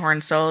unaccompanied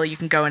horn solo, you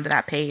can go into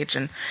that page,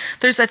 and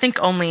there's I think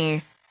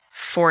only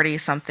 40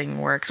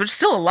 something works, which is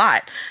still a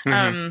lot.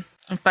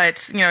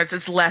 But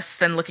it's less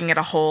than looking at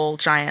a whole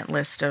giant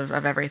list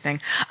of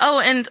everything. Oh,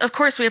 and of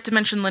course we have to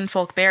mention Lynn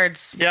Folk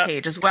Baird's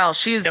page as well.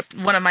 She's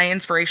one of my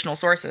inspirational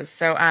sources.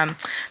 So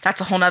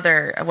that's a whole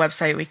nother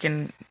website we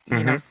can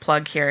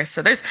plug here.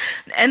 So there's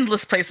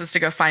endless places to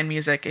go find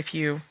music if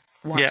you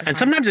want. Yeah, and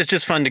sometimes it's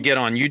just fun to get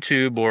on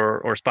YouTube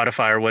or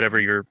Spotify or whatever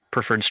your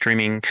preferred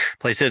streaming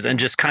place is, and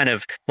just kind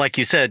of, like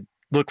you said,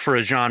 look for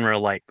a genre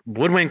like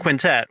woodwind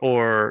quintet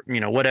or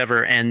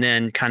whatever, and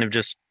then kind of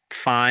just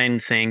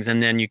find things,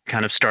 and then you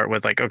kind of start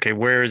with like, okay,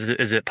 where is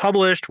it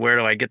published? Where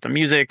do I get the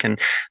music and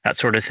that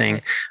sort of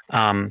thing?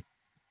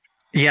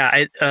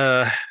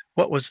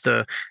 What was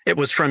it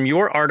was from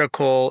your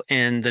article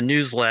in the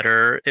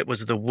newsletter. It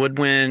was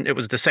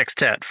the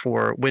sextet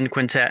for wind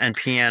quintet and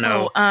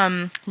piano.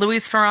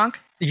 Louise Farranc.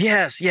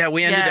 Yes, yeah,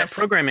 we ended up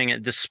programming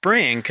it this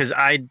spring because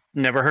I'd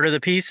never heard of the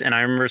piece, and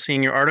I remember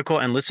seeing your article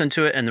and listened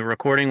to it, and the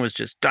recording was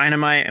just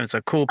dynamite, and it's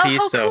a cool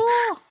piece. Cool.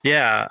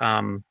 Yeah,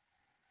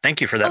 thank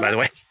you for that, by the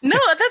way. No,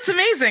 that's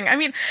amazing. I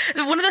mean,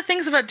 one of the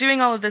things about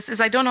doing all of this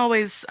is I don't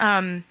always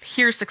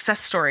hear success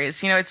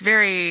stories. It's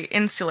very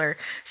insular.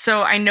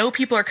 So I know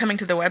people are coming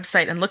to the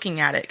website and looking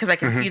at it because I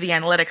can see the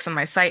analytics on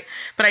my site,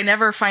 but I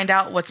never find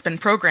out what's been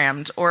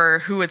programmed or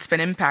who it's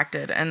been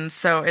impacted. And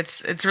so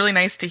it's really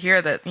nice to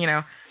hear that,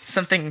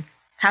 something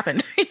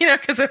happened,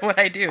 because of what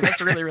I do.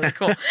 That's really, really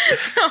cool.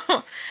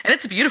 And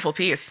it's a beautiful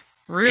piece.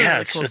 Really,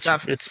 really cool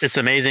stuff. It's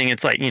amazing.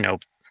 It's like,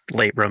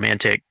 late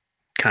romantic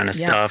kind of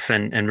stuff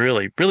and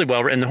really, really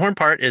well written. The horn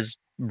part is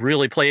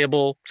really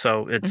playable.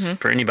 So it's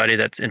for anybody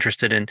that's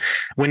interested in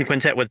wind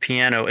quintet with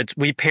piano.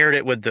 We paired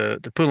it with the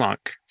Poulenc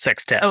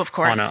sextet of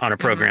course. on a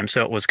program.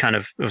 So it was kind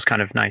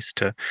of nice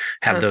to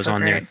have those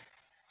on there.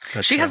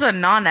 But, she has a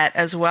nonet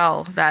as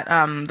well that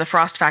the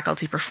Frost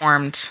faculty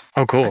performed.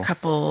 Oh,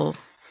 cool.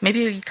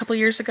 Maybe a couple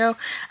years ago.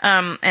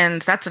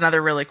 And that's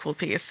another really cool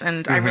piece.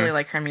 And I really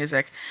like her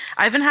music.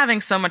 I've been having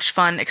so much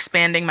fun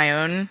expanding my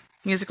own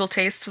musical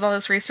tastes with all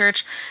this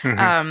research.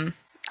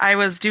 I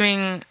was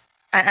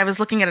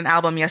looking at an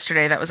album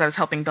yesterday I was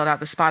helping build out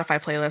the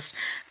Spotify playlist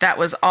that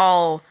was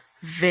all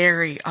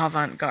very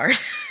avant-garde.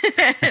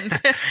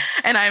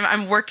 and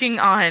I'm working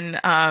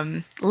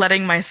on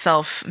letting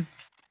myself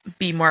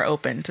be more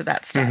open to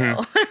that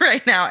style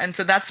right now. And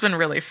so that's been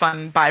really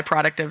fun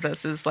byproduct of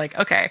this is like,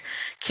 okay,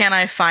 can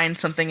I find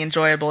something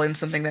enjoyable in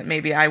something that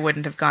maybe I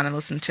wouldn't have gone and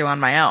listened to on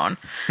my own?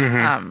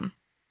 And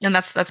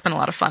that's been a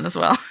lot of fun as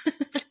well.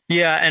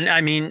 Yeah, and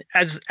I mean,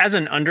 as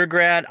an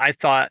undergrad, I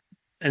thought,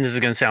 and this is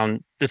going to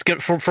sound, it's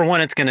good for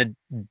one, it's going to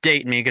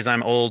date me because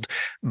I'm old.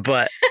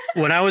 But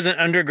when I was an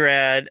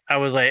undergrad, I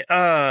was like,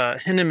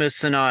 Hindemus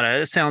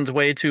Sonata, it sounds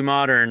way too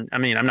modern. I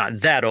mean, I'm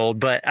not that old,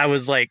 but I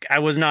was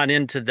not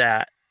into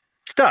that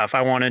stuff.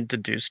 I wanted to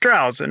do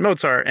Strauss and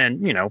Mozart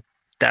and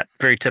that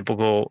very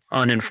typical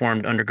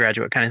uninformed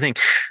undergraduate kind of thing.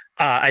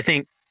 I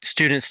think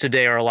students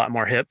today are a lot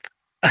more hip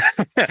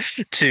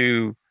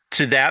to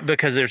that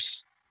because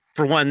there's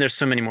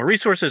so many more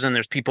resources and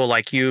there's people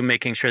like you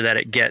making sure that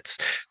it gets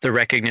the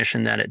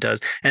recognition that it does.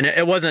 And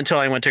it wasn't until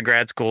I went to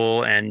grad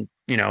school and,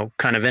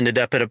 kind of ended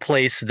up at a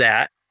place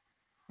that,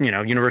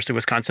 University of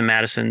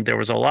Wisconsin-Madison, there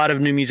was a lot of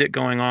new music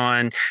going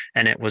on,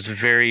 and it was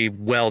very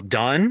well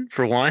done,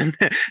 for one.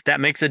 That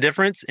makes a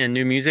difference in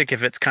new music.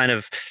 If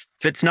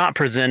it's not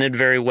presented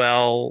very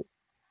well,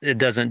 it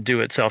doesn't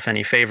do itself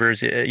any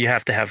favors. You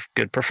have to have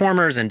good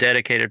performers and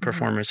dedicated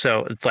performers.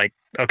 So it's like,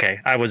 okay,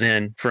 I was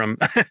in from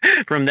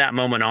from that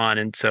moment on.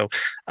 And so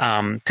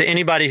to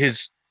anybody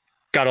who's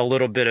got a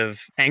little bit of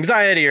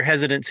anxiety or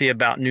hesitancy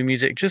about new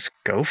music, just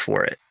go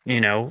for it,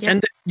 Yeah.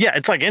 And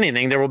it's like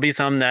anything. There will be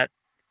some that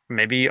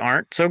maybe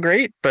aren't so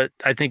great, but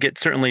I think it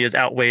certainly is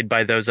outweighed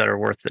by those that are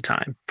worth the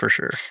time, for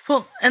sure.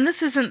 Well, and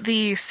this isn't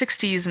the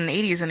 60s and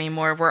 80s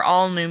anymore, where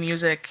all new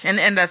music,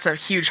 and that's a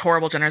huge,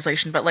 horrible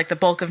generalization, but like the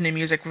bulk of new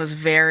music was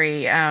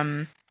very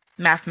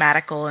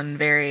mathematical and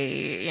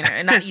very,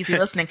 not easy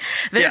listening.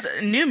 There's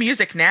new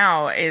music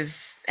now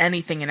is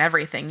anything and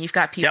everything. You've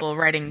got people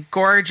writing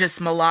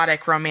gorgeous,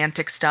 melodic,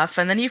 romantic stuff,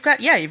 and then you've got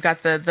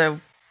the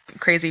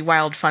crazy,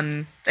 wild,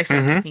 fun,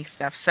 exciting technique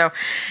stuff. So,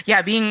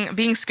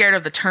 being scared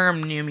of the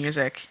term new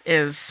music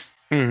is,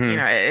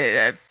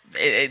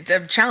 it's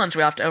a challenge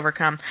we have to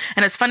overcome.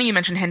 And it's funny you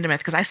mentioned Hindemith,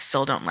 because I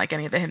still don't like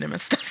any of the Hindemith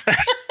stuff.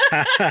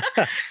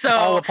 So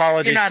all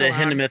apologies to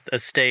Hindemith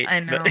Estate. I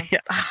know.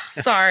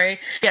 Sorry.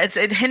 Yeah, it's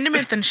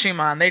Hindemith and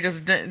Schumann. They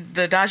just, the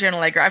Adagio and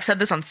Allegro. I've said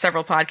this on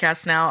several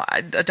podcasts now.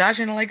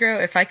 Adagio and Allegro,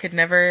 if I could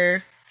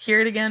never hear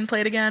it again,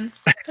 play it again,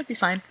 that'd be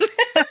fine.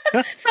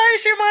 Sorry,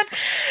 Schumann.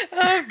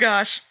 Oh,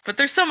 gosh. But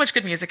there's so much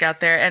good music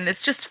out there, and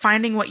it's just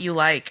finding what you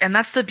like. And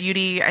that's the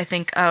beauty, I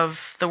think,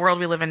 of the world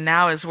we live in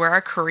now, is where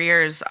our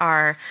careers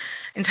are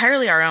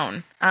entirely our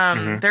own.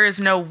 There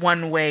is no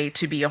one way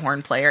to be a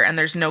horn player, and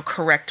there's no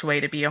correct way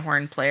to be a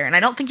horn player. And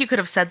I don't think you could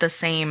have said the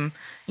same,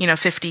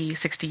 50,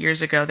 60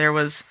 years ago. There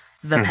was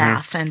the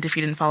path, and if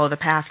you didn't follow the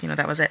path,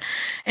 that was it.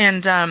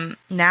 And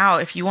now,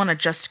 if you want to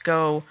just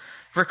go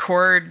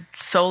record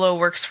solo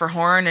works for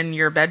horn in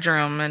your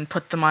bedroom and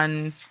put them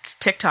on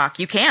TikTok,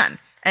 you can,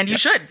 and you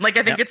should. Like,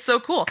 I think it's so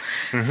cool.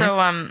 So,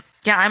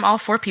 I'm all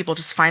for people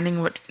just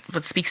finding what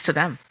speaks to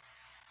them.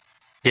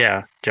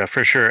 Yeah,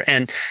 for sure.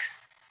 And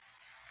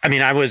I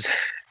mean, I was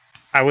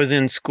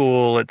in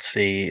school. Let's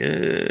see,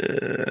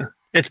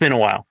 it's been a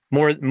while,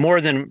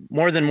 more than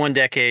 1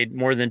 decade,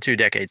 more than 2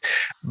 decades.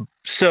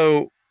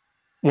 So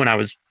when I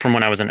was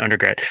an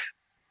undergrad,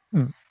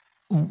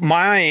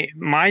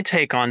 my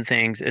take on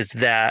things is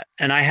that,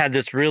 and I had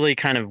this really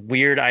kind of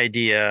weird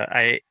idea.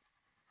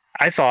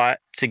 I thought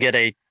to get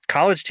a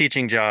college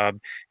teaching job,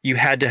 you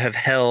had to have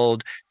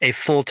held a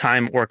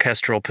full-time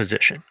orchestral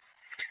position.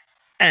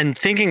 And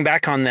thinking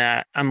back on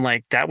that, I'm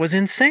like, that was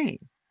insane.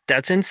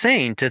 That's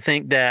insane to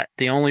think that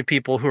the only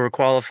people who are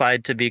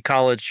qualified to be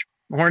college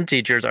horn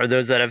teachers are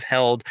those that have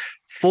held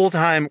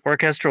full-time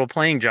orchestral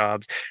playing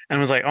jobs. And I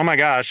was like, oh my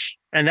gosh.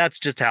 And that's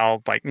just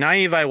how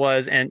naive I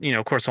was. And,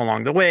 of course,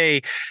 along the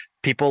way,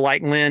 people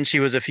like Lynn, she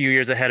was a few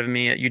years ahead of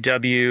me at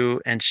UW,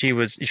 and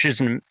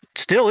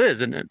still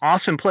is an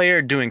awesome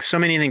player, doing so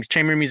many things,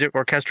 chamber music,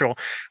 orchestral.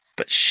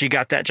 But she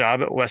got that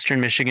job at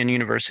Western Michigan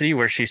University,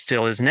 where she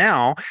still is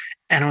now.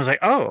 And I was like,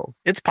 oh,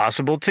 it's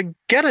possible to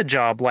get a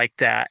job like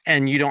that.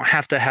 And you don't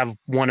have to have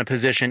won a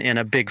position in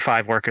a Big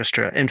Five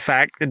orchestra. In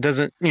fact, it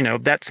doesn't,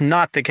 that's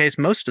not the case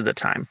most of the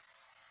time.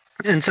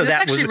 And so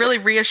that's actually really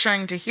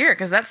reassuring to hear,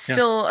 because that's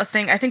still a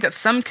thing I think that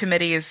some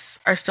committees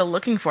are still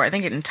looking for. I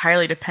think it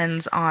entirely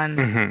depends on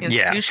the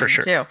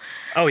institution, too.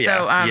 Oh,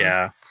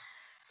 yeah.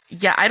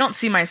 So, I don't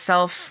see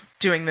myself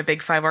doing the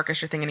Big Five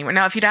orchestra thing anymore.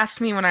 Now, if you'd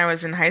asked me when I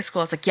was in high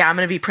school, I was like, I'm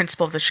going to be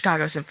principal of the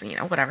Chicago Symphony,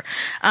 whatever.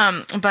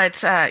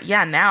 But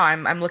now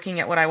I'm looking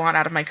at what I want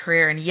out of my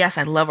career. And yes,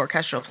 I love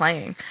orchestral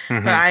playing,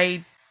 but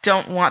I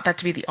don't want that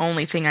to be the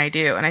only thing I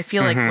do. And I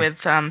feel like with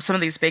some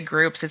of these big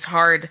groups, it's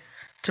hard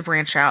to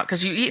branch out,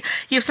 because you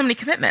have so many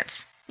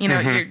commitments.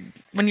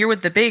 When you're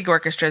with the big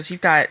orchestras,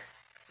 you've got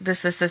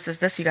this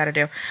you got to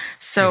do.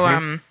 So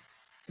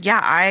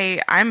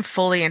I'm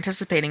fully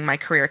anticipating my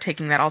career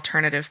taking that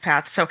alternative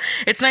path. So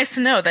it's nice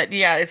to know that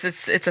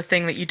it's a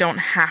thing that you don't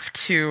have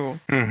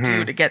to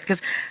do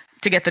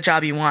to get the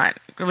job you want,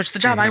 which the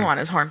job I want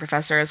is horn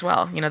professor as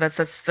well.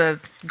 That's the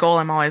goal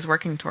I'm always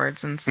working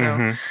towards. And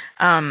so,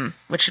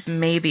 which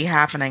may be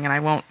happening, and I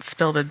won't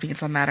spill the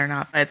beans on that or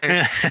not, but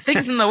there's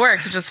things in the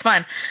works, which is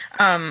fun.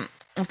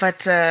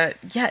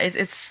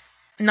 It's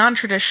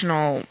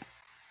non-traditional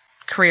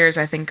careers,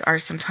 I think, are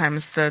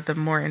sometimes the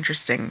more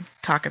interesting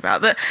talk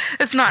about.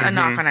 It's not a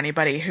knock on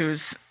anybody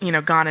who's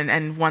gone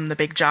and won the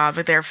big job.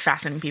 They're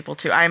fascinating people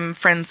too. I'm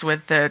friends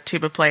with the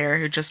tuba player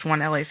who just won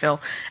LA Phil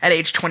at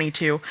age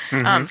 22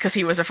 because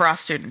he was a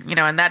Frost student.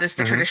 And that is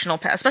the traditional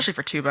path, especially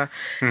for tuba.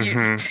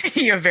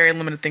 You have very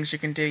limited things you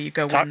can do. You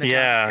go win the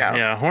job.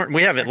 Yeah. Horn,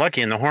 we have it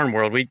lucky in the horn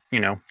world.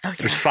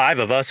 There's 5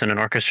 of us in an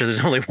orchestra.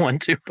 There's only 1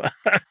 tuba.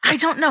 I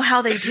don't know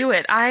how they do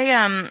it.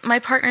 My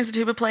partner's a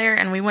tuba player,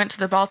 and we went to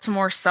the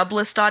Baltimore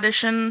sublist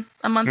audition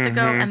a month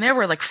ago, and there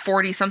were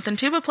 40-something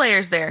tuba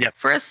players there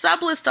for a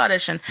sublist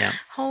audition.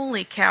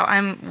 Holy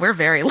cow! We're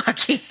very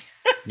lucky.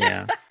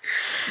 Yeah.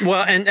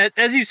 Well, and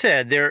as you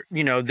said, there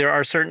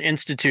are certain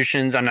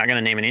institutions. I'm not going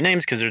to name any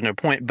names because there's no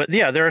point. But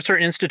there are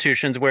certain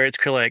institutions where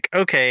it's like,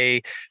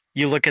 okay,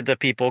 you look at the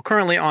people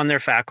currently on their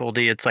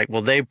faculty, it's like,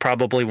 well, they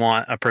probably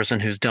want a person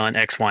who's done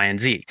X, Y, and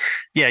Z.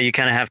 Yeah, you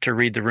kind of have to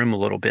read the room a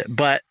little bit.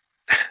 But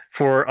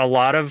for a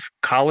lot of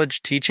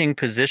college teaching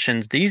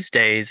positions these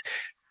days,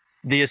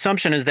 the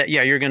assumption is that,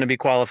 yeah, you're going to be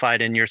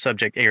qualified in your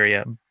subject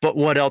area, but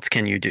what else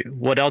can you do?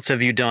 What else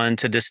have you done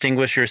to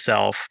distinguish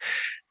yourself?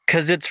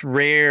 Because it's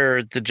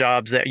rare the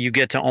jobs that you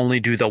get to only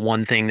do the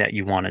one thing that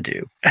you want to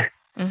do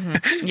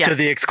Yes. to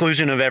the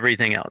exclusion of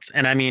everything else.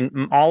 And I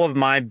mean, all of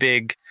my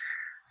big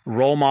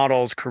role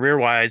models career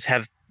wise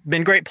have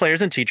been great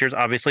players and teachers,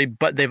 obviously,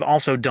 but they've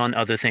also done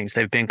other things.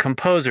 They've been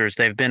composers,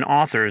 they've been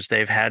authors,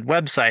 they've had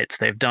websites,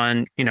 they've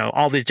done,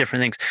 all these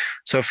different things.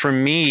 So for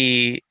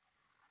me,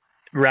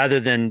 rather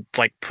than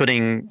like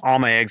putting all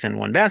my eggs in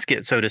one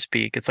basket, so to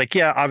speak, it's like,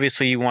 yeah,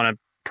 obviously you want to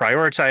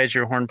prioritize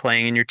your horn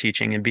playing and your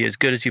teaching and be as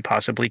good as you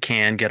possibly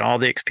can, get all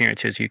the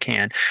experiences you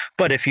can.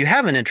 But if you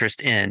have an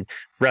interest in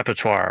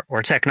repertoire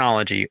or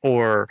technology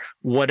or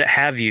what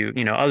have you,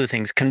 other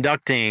things,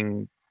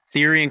 conducting,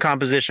 theory and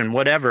composition,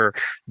 whatever,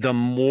 the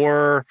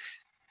more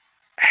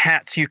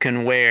hats you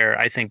can wear,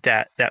 I think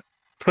that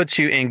puts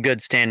you in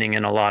good standing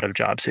in a lot of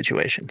job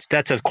situations.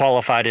 That's as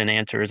qualified an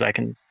answer as I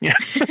can,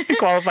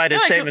 qualified a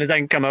statement as I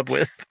can come up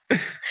with.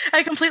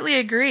 I completely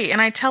agree.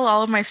 And I tell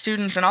all of my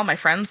students and all my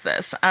friends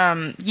this.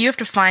 You have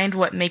to find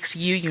what makes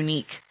you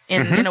unique.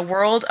 In a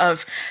world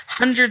of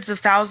hundreds of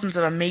thousands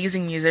of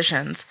amazing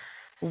musicians,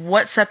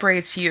 what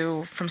separates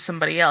you from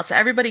somebody else?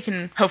 Everybody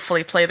can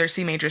hopefully play their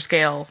C major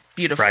scale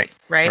beautifully,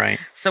 right?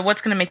 So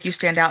what's going to make you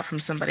stand out from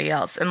somebody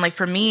else? And like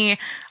for me,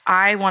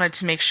 I wanted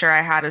to make sure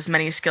I had as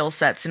many skill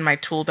sets in my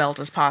tool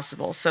belt as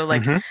possible. So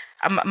like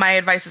my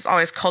advice is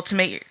always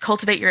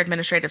cultivate your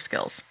administrative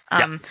skills.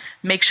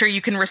 Make sure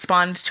you can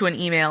respond to an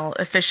email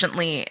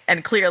efficiently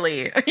and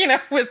clearly,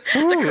 with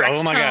the correct tone.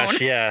 Oh my gosh,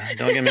 yeah.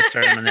 Don't get me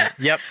started on that.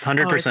 Yep,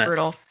 100%. Oh, it's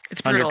brutal.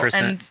 It's brutal.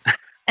 100%.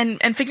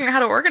 And figuring out how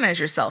to organize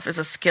yourself is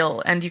a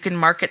skill, and you can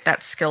market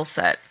that skill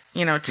set,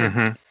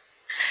 to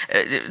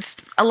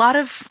a lot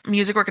of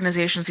music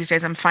organizations these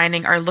days I'm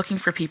finding are looking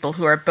for people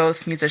who are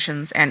both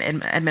musicians and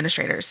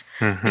administrators,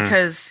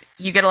 because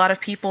you get a lot of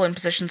people in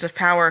positions of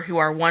power who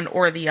are one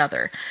or the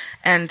other.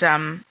 And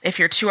if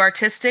you're too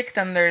artistic,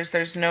 then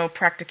there's no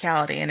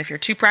practicality. And if you're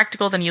too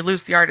practical, then you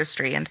lose the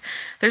artistry. And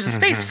there's a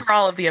space for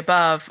all of the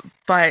above,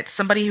 but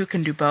somebody who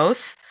can do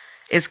both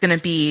is going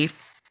to be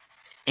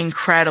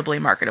incredibly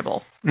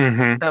marketable.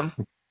 So,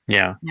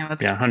 yeah,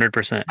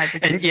 100%.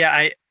 And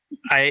yeah,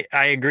 I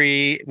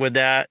agree with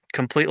that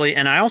completely.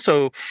 And I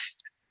also,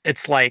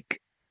 it's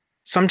like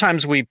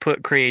sometimes we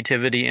put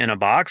creativity in a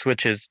box,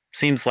 which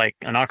seems like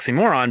an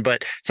oxymoron,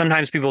 but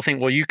sometimes people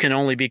think, well, you can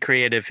only be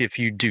creative if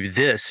you do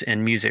this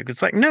in music.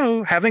 It's like,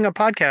 no, having a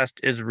podcast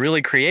is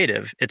really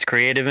creative. It's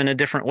creative in a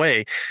different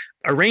way.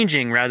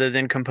 Arranging rather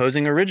than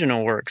composing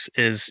original works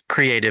is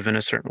creative in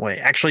a certain way.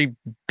 Actually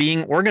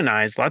being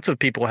organized, lots of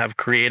people have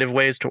creative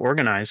ways to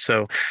organize.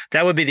 So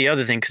that would be the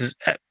other thing. Because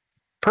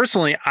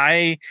personally,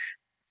 I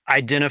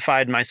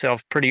identified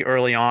myself pretty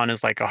early on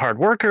as like a hard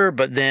worker,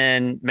 but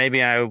then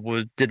maybe I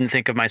didn't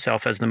think of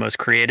myself as the most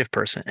creative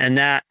person. And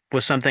that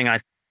was something I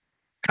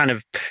kind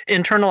of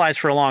internalized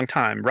for a long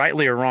time,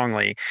 rightly or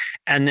wrongly.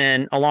 And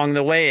then along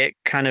the way, it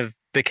kind of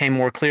became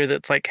more clear that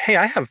it's like, hey,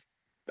 I have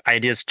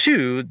ideas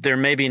too. They're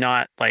maybe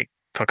not like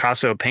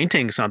Picasso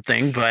painting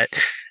something, but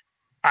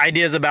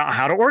ideas about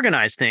how to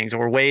organize things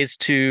or ways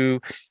to,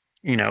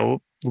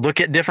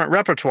 look at different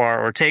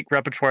repertoire or take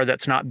repertoire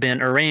that's not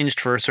been arranged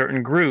for a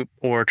certain group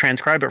or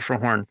transcribe it for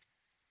horn.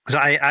 So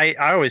I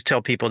always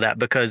tell people that,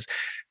 because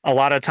a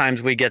lot of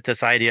times we get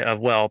this idea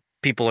of, well,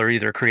 people are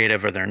either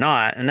creative or they're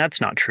not. And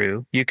that's not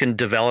true. You can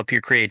develop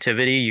your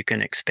creativity. You can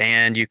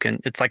expand.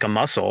 It's like a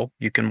muscle.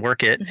 You can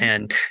work it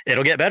and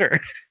it'll get better.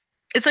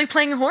 It's like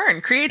playing a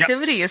horn.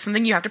 Creativity is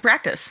something you have to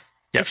practice.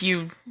 If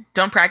you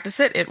don't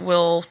practice it, it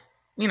will,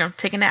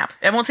 take a nap.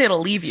 I won't say it'll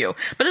leave you,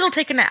 but it'll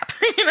take a nap.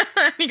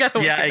 You got to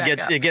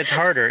it gets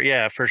harder.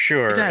 Yeah, for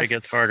sure. It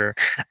gets harder.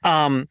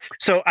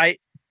 So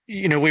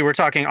we were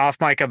talking off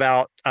mic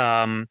about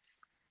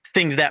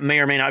things that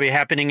may or may not be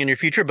happening in your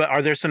future, but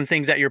are there some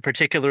things that you're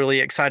particularly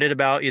excited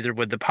about, either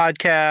with the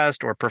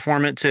podcast or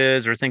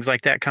performances or things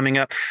like that coming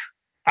up?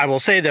 I will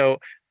say though,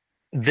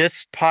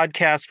 this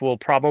podcast will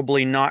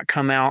probably not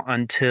come out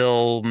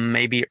until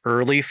maybe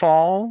early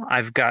fall.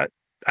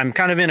 I'm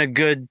kind of in a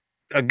good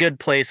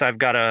place. I've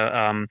got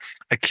a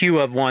queue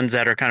of ones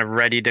that are kind of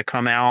ready to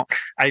come out.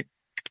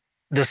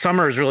 The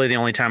summer is really the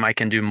only time I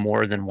can do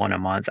more than one a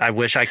month. I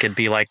wish I could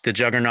be like the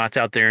juggernauts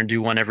out there and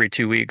do one every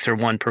 2 weeks or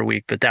one per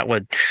week, but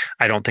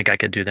I don't think I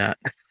could do that.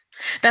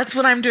 That's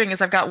what I'm doing,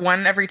 is I've got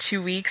one every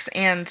 2 weeks,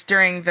 and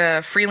during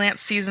the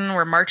freelance season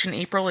where March and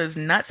April is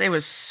nuts, it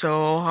was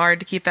so hard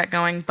to keep that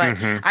going, but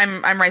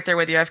I'm right there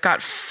with you. I've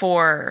got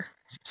four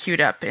queued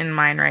up in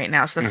mine right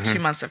now. So that's 2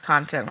 months of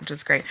content, which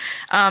is great.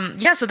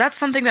 So that's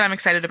something that I'm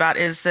excited about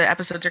is the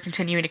episodes are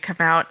continuing to come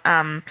out.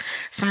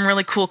 Some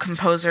really cool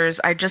composers.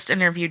 I just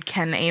interviewed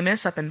Ken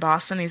Amos up in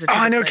Boston. He's a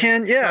I know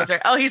Ken. Yeah.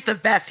 composer. Oh, he's the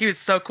best. He was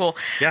so cool.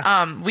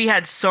 Yeah. We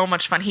had so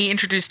much fun. He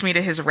introduced me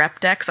to his rep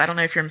decks. I don't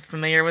know if you're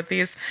familiar with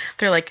these.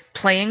 They're like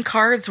playing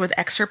cards with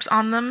excerpts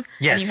on them.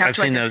 Yes, I've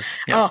seen those.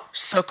 Yeah. Oh,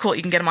 so cool.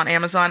 You can get them on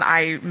Amazon.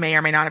 I may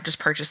or may not have just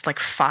purchased like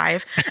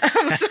 5.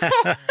 So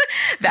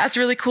that's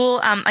really cool.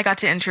 I got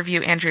to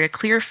interview Andrea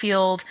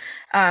Clearfield.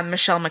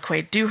 Michelle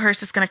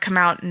McQuaid-Dewhurst is going to come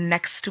out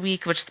next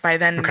week, which by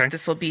then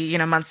this will be,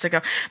 months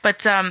ago. But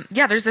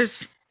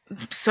there's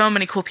so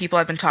many cool people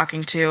I've been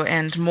talking to,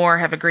 and more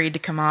have agreed to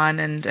come on,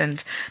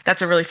 and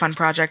that's a really fun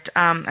project.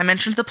 I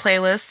mentioned the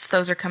playlists;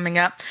 those are coming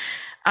up.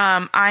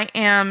 I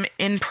am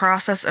in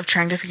process of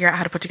trying to figure out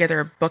how to put together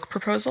a book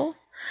proposal.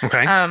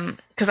 Okay.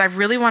 Because I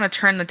really want to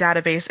turn the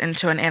database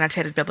into an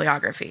annotated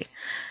bibliography.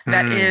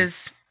 That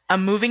is a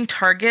moving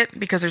target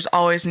because there's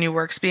always new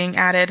works being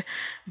added,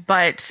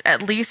 but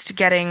at least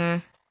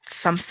getting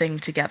something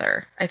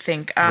together, I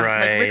think.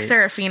 Like Rick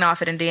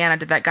Serafinoff at Indiana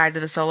did that guide to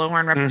the solo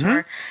horn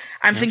repertoire.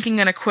 I'm thinking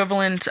an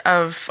equivalent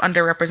of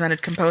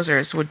underrepresented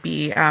composers would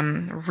be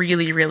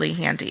really, really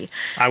handy.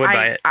 I would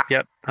buy it.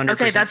 Yep. 100%.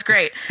 Okay, that's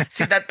great.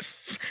 See that?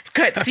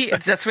 Good. See,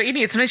 that's what you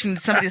need.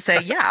 Somebody to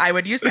say, yeah, I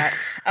would use that.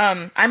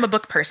 I'm a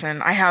book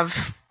person. I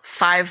have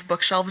 5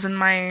 bookshelves in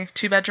my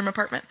 2-bedroom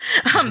apartment.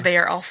 They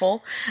are all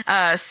full.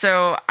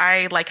 So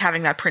I like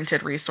having that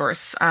printed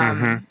resource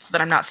so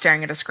that I'm not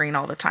staring at a screen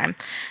all the time.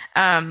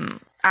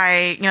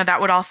 That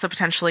would also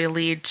potentially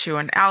lead to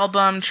an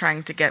album,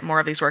 trying to get more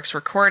of these works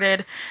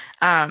recorded.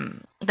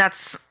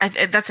 That's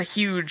a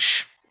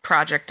huge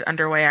project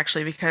underway,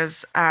 actually,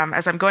 because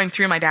as I'm going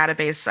through my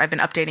database, I've been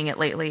updating it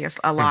lately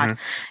a lot,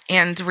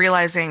 and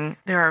realizing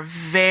there are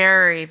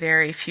very,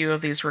 very few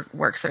of these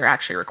works that are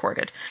actually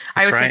recorded.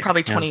 I would say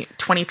probably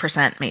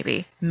 20%,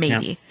 maybe.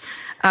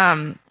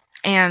 Yeah.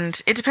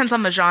 And it depends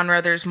on the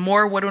genre. There's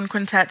more woodwind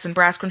quintets and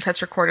brass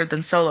quintets recorded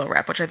than solo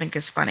rep, which I think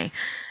is funny.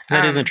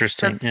 That is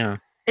interesting, yeah.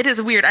 It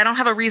is weird. I don't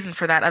have a reason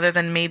for that other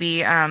than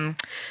maybe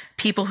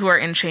people who are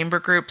in chamber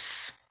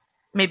groups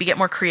maybe get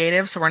more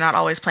creative, so we're not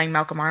always playing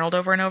Malcolm Arnold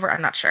over and over.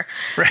 I'm not sure.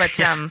 Right. But,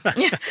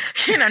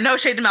 no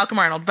shade to Malcolm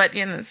Arnold, but,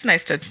 it's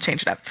nice to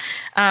change it up.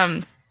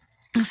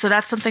 So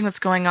that's something that's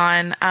going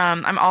on.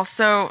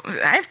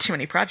 I have too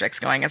many projects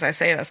going as I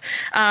say this.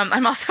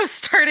 I'm also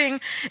starting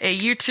a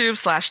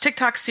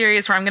YouTube/TikTok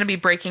series where I'm going to be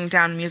breaking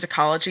down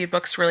musicology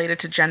books related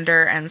to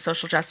gender and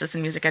social justice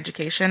and music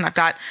education. I've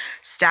got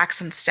stacks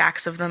and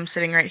stacks of them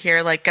sitting right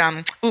here. Like,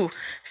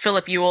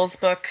 Philip Ewell's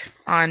book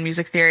on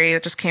music theory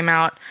that just came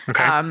out.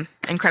 Okay.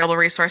 Incredible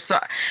resource. So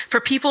for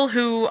people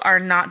who are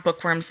not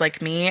bookworms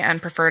like me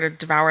and prefer to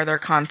devour their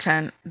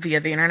content via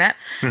the internet,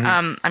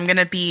 I'm going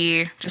to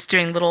be just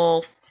doing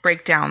little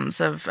breakdowns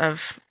of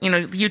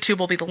YouTube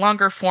will be the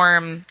longer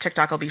form,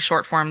 TikTok will be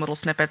short form, little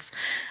snippets,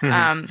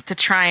 to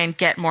try and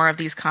get more of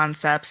these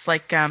concepts.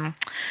 Like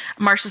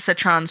Marcia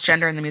Citron's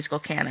Gender in the Musical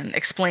Canon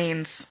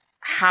explains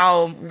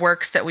how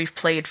works that we've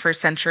played for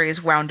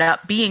centuries wound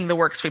up being the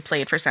works we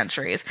played for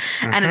centuries.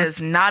 And it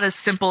is not as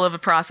simple of a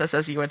process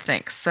as you would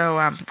think.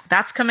 So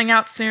that's coming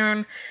out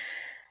soon.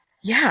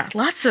 Yeah,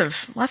 lots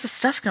of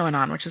stuff going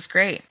on, which is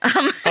great.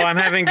 I'm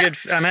having good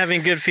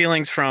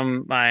feelings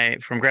from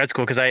grad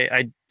school because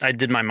I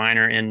did my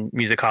minor in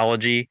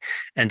musicology,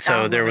 and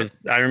so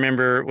I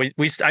remember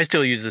I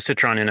still use the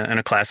Citron in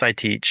a class I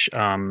teach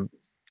to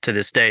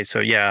this day. So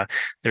yeah,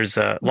 there's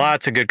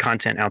lots of good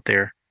content out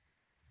there.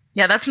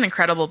 Yeah, that's an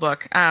incredible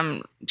book.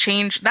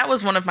 That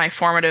was one of my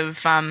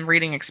formative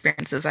reading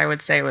experiences, I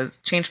would say,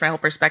 changed my whole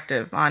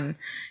perspective on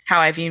how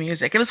I view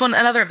music. It was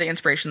another of the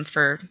inspirations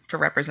for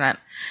Represent,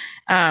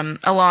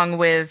 along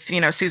with,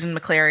 Susan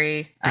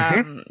McClary,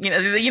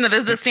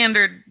 the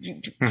standard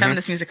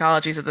feminist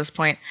musicologies at this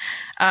point.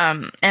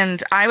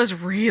 And I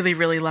was really,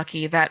 really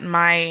lucky that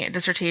my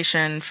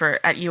dissertation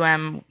at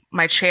UM,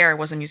 my chair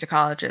was a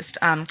musicologist.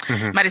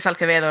 Marisol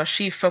Quevedo,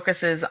 she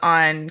focuses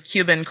on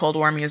Cuban Cold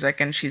War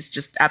music, and she's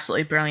just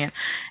absolutely brilliant.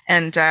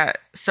 And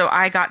so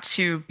I got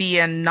to be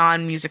a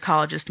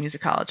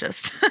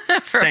non-musicologist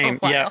for a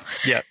while.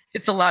 Yeah.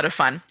 It's a lot of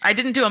fun. I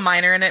didn't do a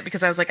minor in it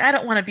because I was like, I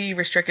don't want to be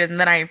restricted. And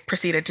then I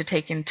proceeded to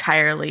take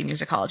entirely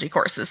musicology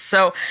courses.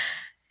 So,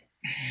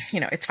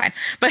 it's fine.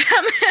 But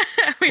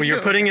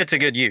you're putting it to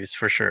good use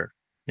for sure.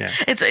 Yeah.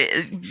 It's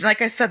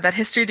like I said, that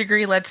history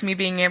degree led to me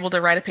being able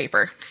to write a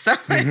paper. So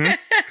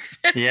it's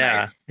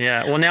nice.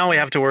 Yeah. Well, now we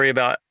have to worry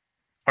about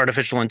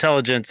artificial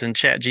intelligence and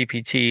Chat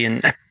GPT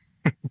and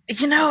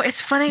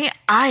it's funny.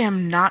 I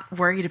am not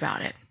worried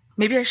about it.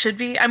 Maybe I should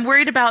be. I'm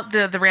worried about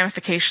the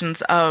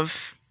ramifications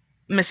of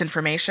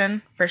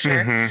misinformation for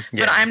sure,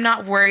 but I'm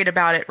not worried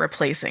about it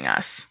replacing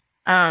us.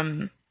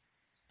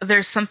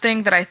 There's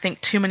something that I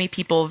think too many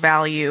people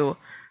value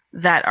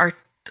that are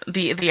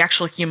the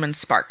actual human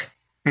spark.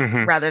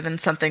 Rather than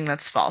something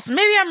that's false. And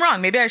maybe I'm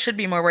wrong. Maybe I should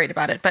be more worried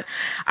about it. But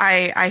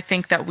I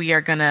think that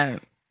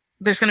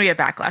there's going to be a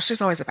backlash.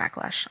 There's always a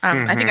backlash.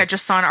 I think I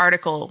just saw an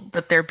article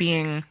that they're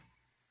being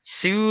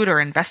sued or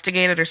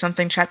investigated or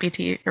something.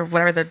 ChatGPT or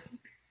whatever the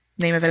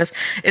name of it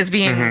is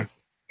being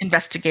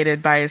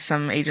investigated by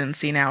some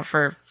agency now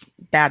for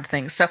bad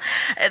things. So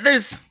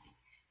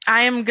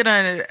I am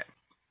gonna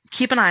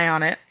keep an eye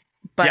on it,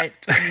 but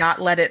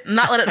not let it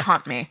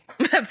haunt me.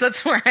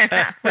 That's where I'm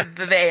at with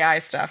the AI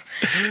stuff.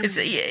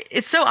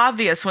 It's so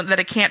obvious that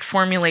it can't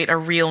formulate a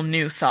real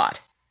new thought.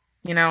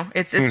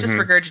 It's just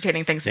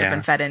regurgitating things that have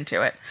been fed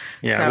into it.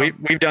 Yeah, so,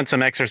 we've done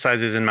some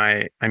exercises in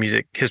my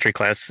music history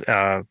class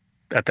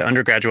at the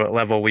undergraduate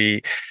level.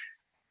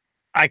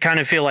 I kind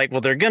of feel like, well,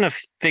 they're going to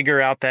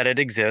figure out that it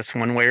exists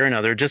one way or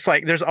another. Just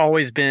like there's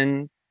always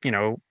been,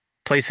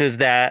 places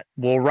that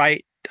will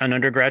write an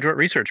undergraduate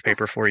research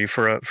paper for you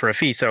for a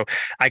fee. So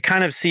I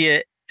kind of see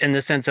it in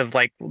the sense of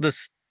like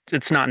this.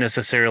 It's not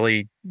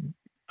necessarily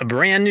a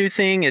brand new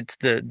thing. It's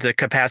the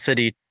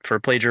capacity for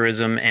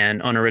plagiarism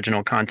and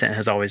unoriginal content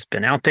has always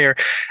been out there.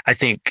 I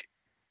think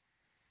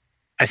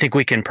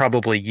we can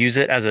probably use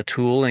it as a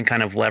tool and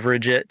kind of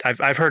leverage it.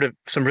 I've heard of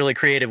some really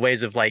creative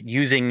ways of like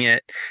using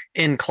it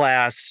in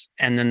class,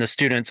 and then the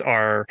students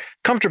are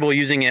comfortable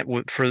using it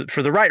for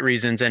the right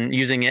reasons and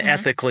using it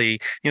ethically.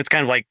 It's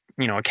kind of like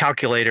a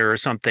calculator or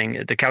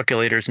something. The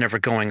calculator is never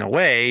going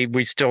away.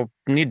 We still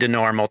need to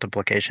know our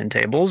multiplication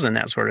tables and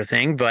that sort of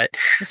thing. But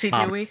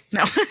do we?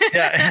 No.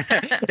 Yeah,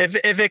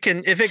 if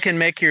it can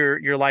make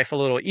your life a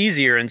little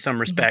easier in some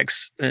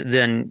respects,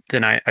 then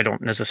I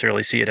don't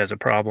necessarily see it as a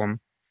problem.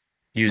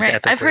 Used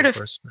ethically,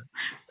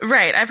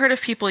 I've heard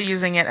of people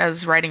using it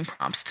as writing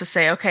prompts to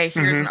say, okay,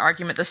 here's an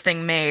argument this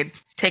thing made,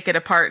 take it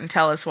apart and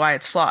tell us why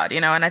it's flawed,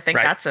 and I think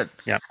that's a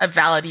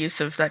valid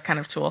use of that kind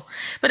of tool.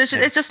 But it's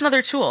just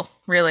another tool,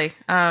 really.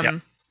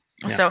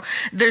 So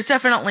there's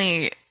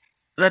definitely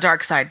the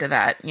dark side to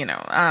that,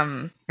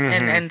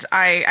 and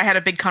I had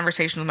a big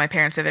conversation with my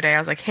parents the other day. I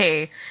was like,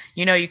 hey,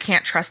 you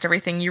can't trust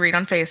everything you read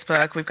on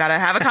Facebook. We've got to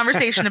have a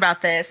conversation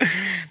about this.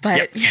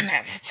 But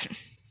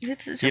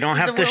it's just, you don't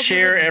have to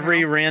share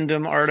every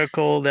random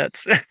article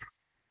that's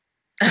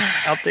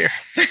out there.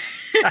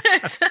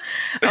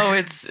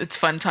 It's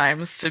fun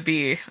times to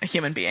be a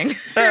human being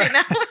right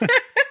now.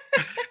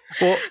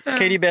 Well,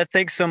 Caiti, Beth,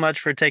 thanks so much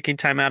for taking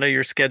time out of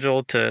your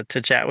schedule to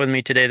chat with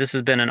me today. This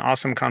has been an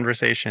awesome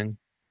conversation.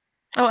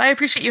 Oh, I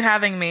appreciate you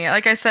having me.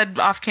 Like I said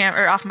off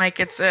mic,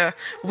 it's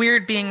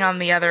weird being on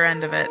the other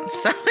end of it.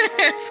 So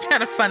it's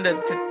kind of fun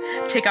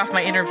to take off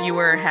my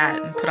interviewer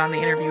hat and put on the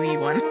interviewee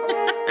one.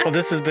 Well,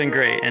 this has been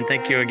great, and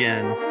thank you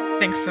again.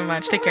 Thanks so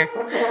much. Take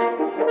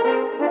care.